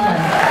McLaughlin.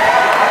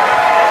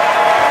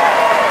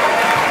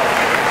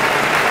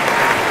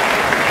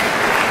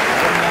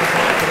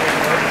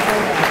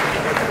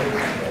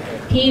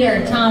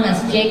 Peter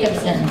Thomas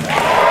Jacobson.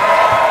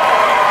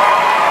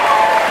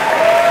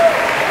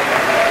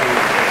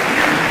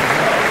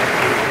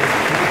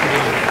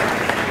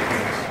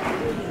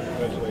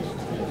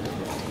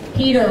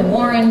 Peter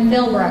Warren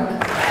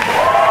Philbrook.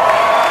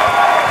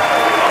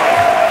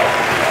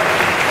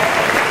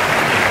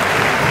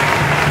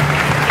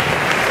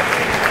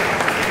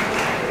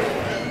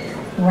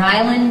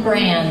 Rylan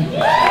Brand.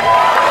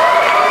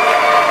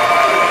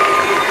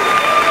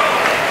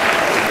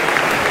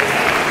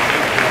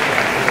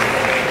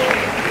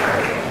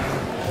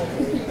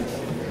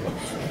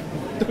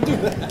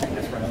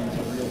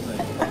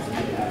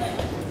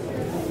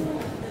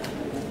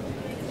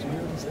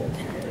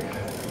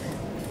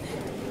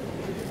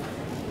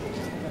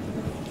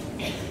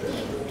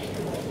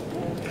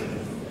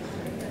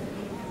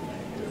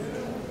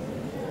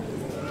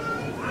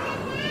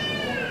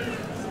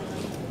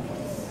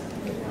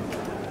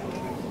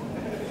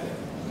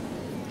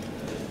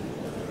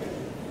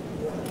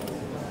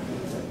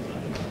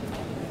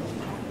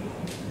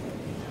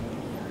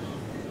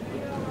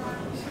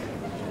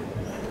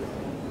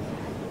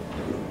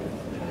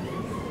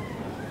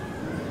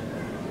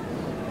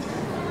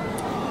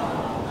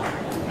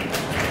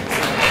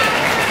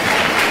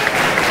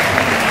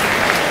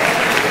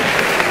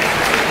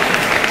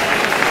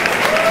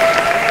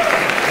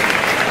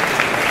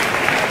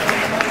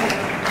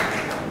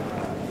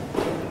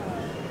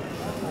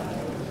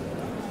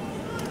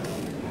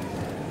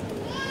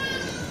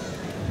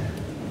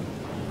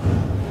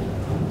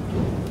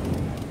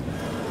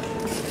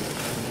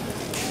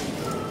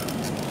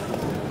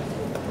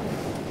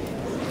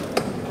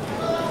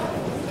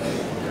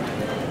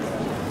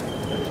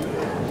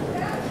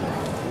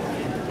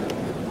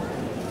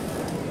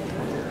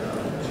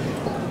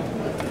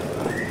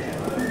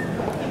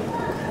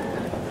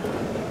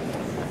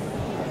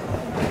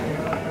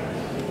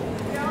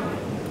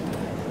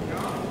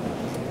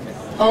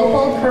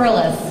 Opal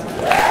Curlis.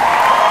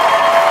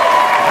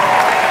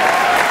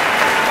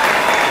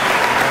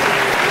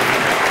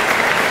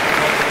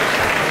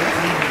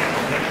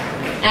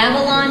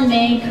 Avalon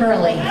May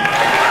Curley.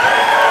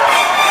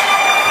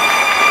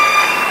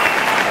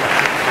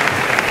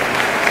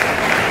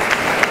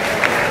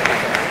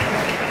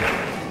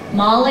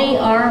 Molly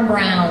R.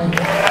 Brown.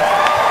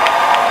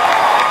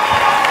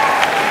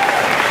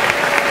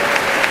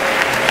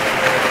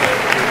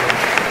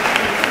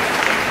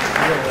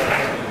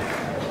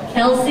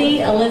 Kelsey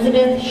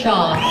Elizabeth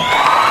Shaw.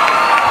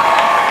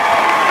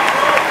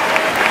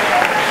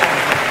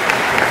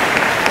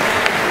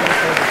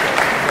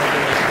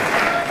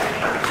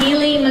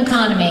 Keely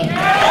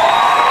McConomy.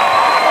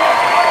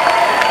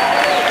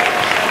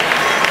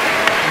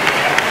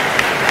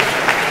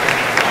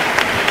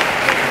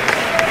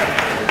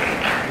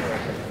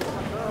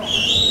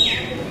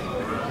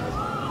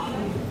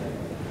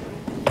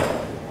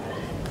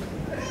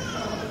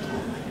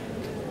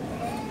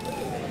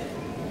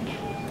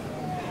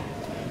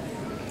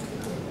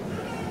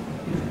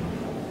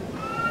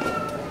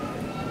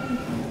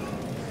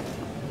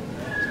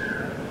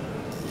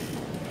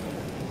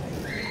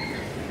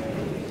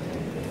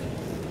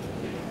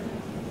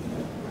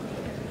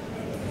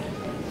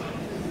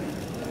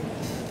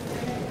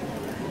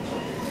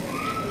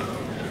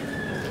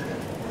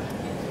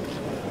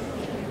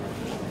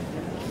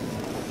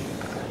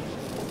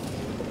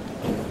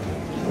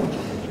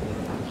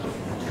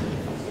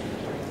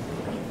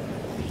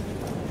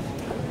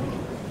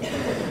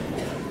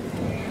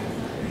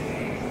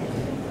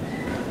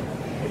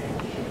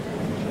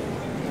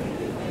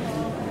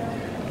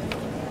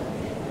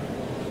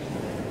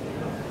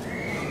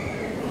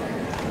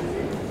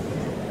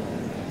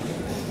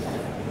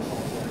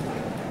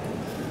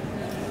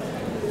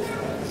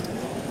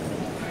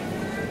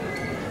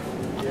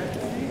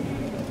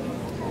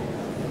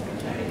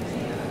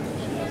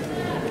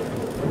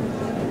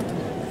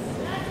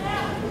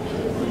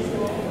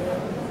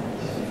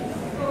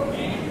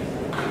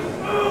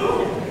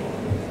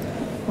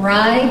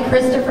 Rye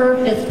Christopher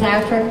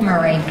Fitzpatrick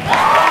Murray.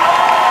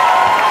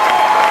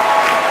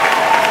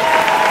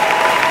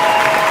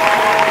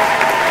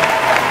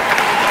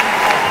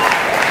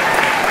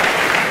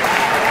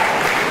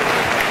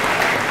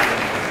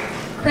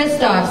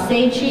 Christoph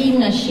Seichi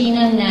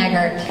Nashina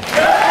Naggart.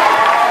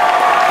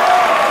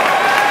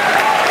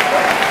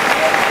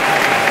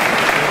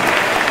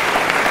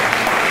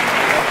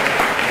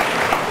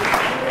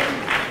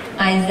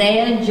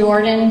 Isaiah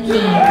Jordan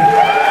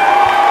Keene.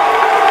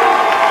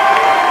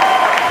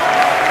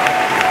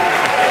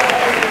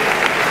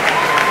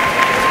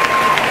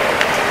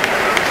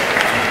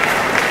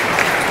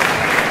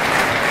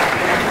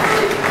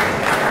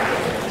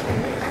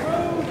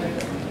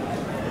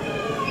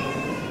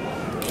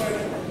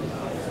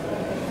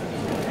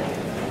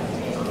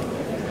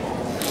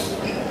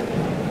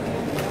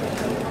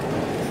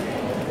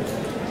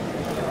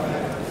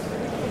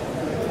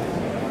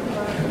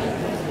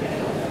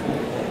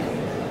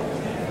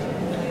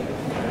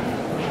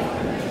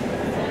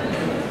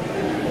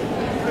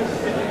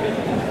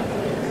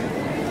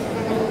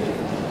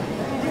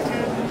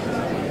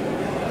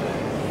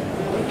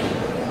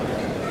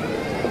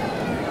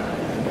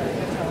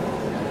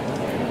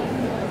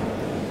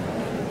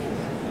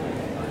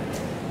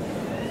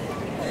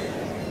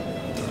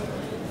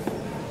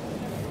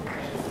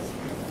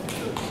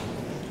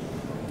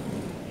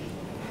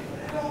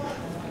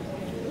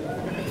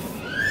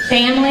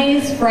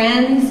 Families,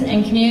 friends,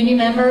 and community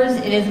members,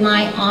 it is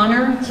my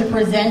honor to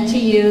present to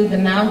you the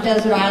Mount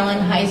Desert Island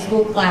High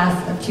School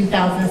class of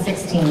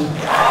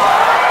 2016.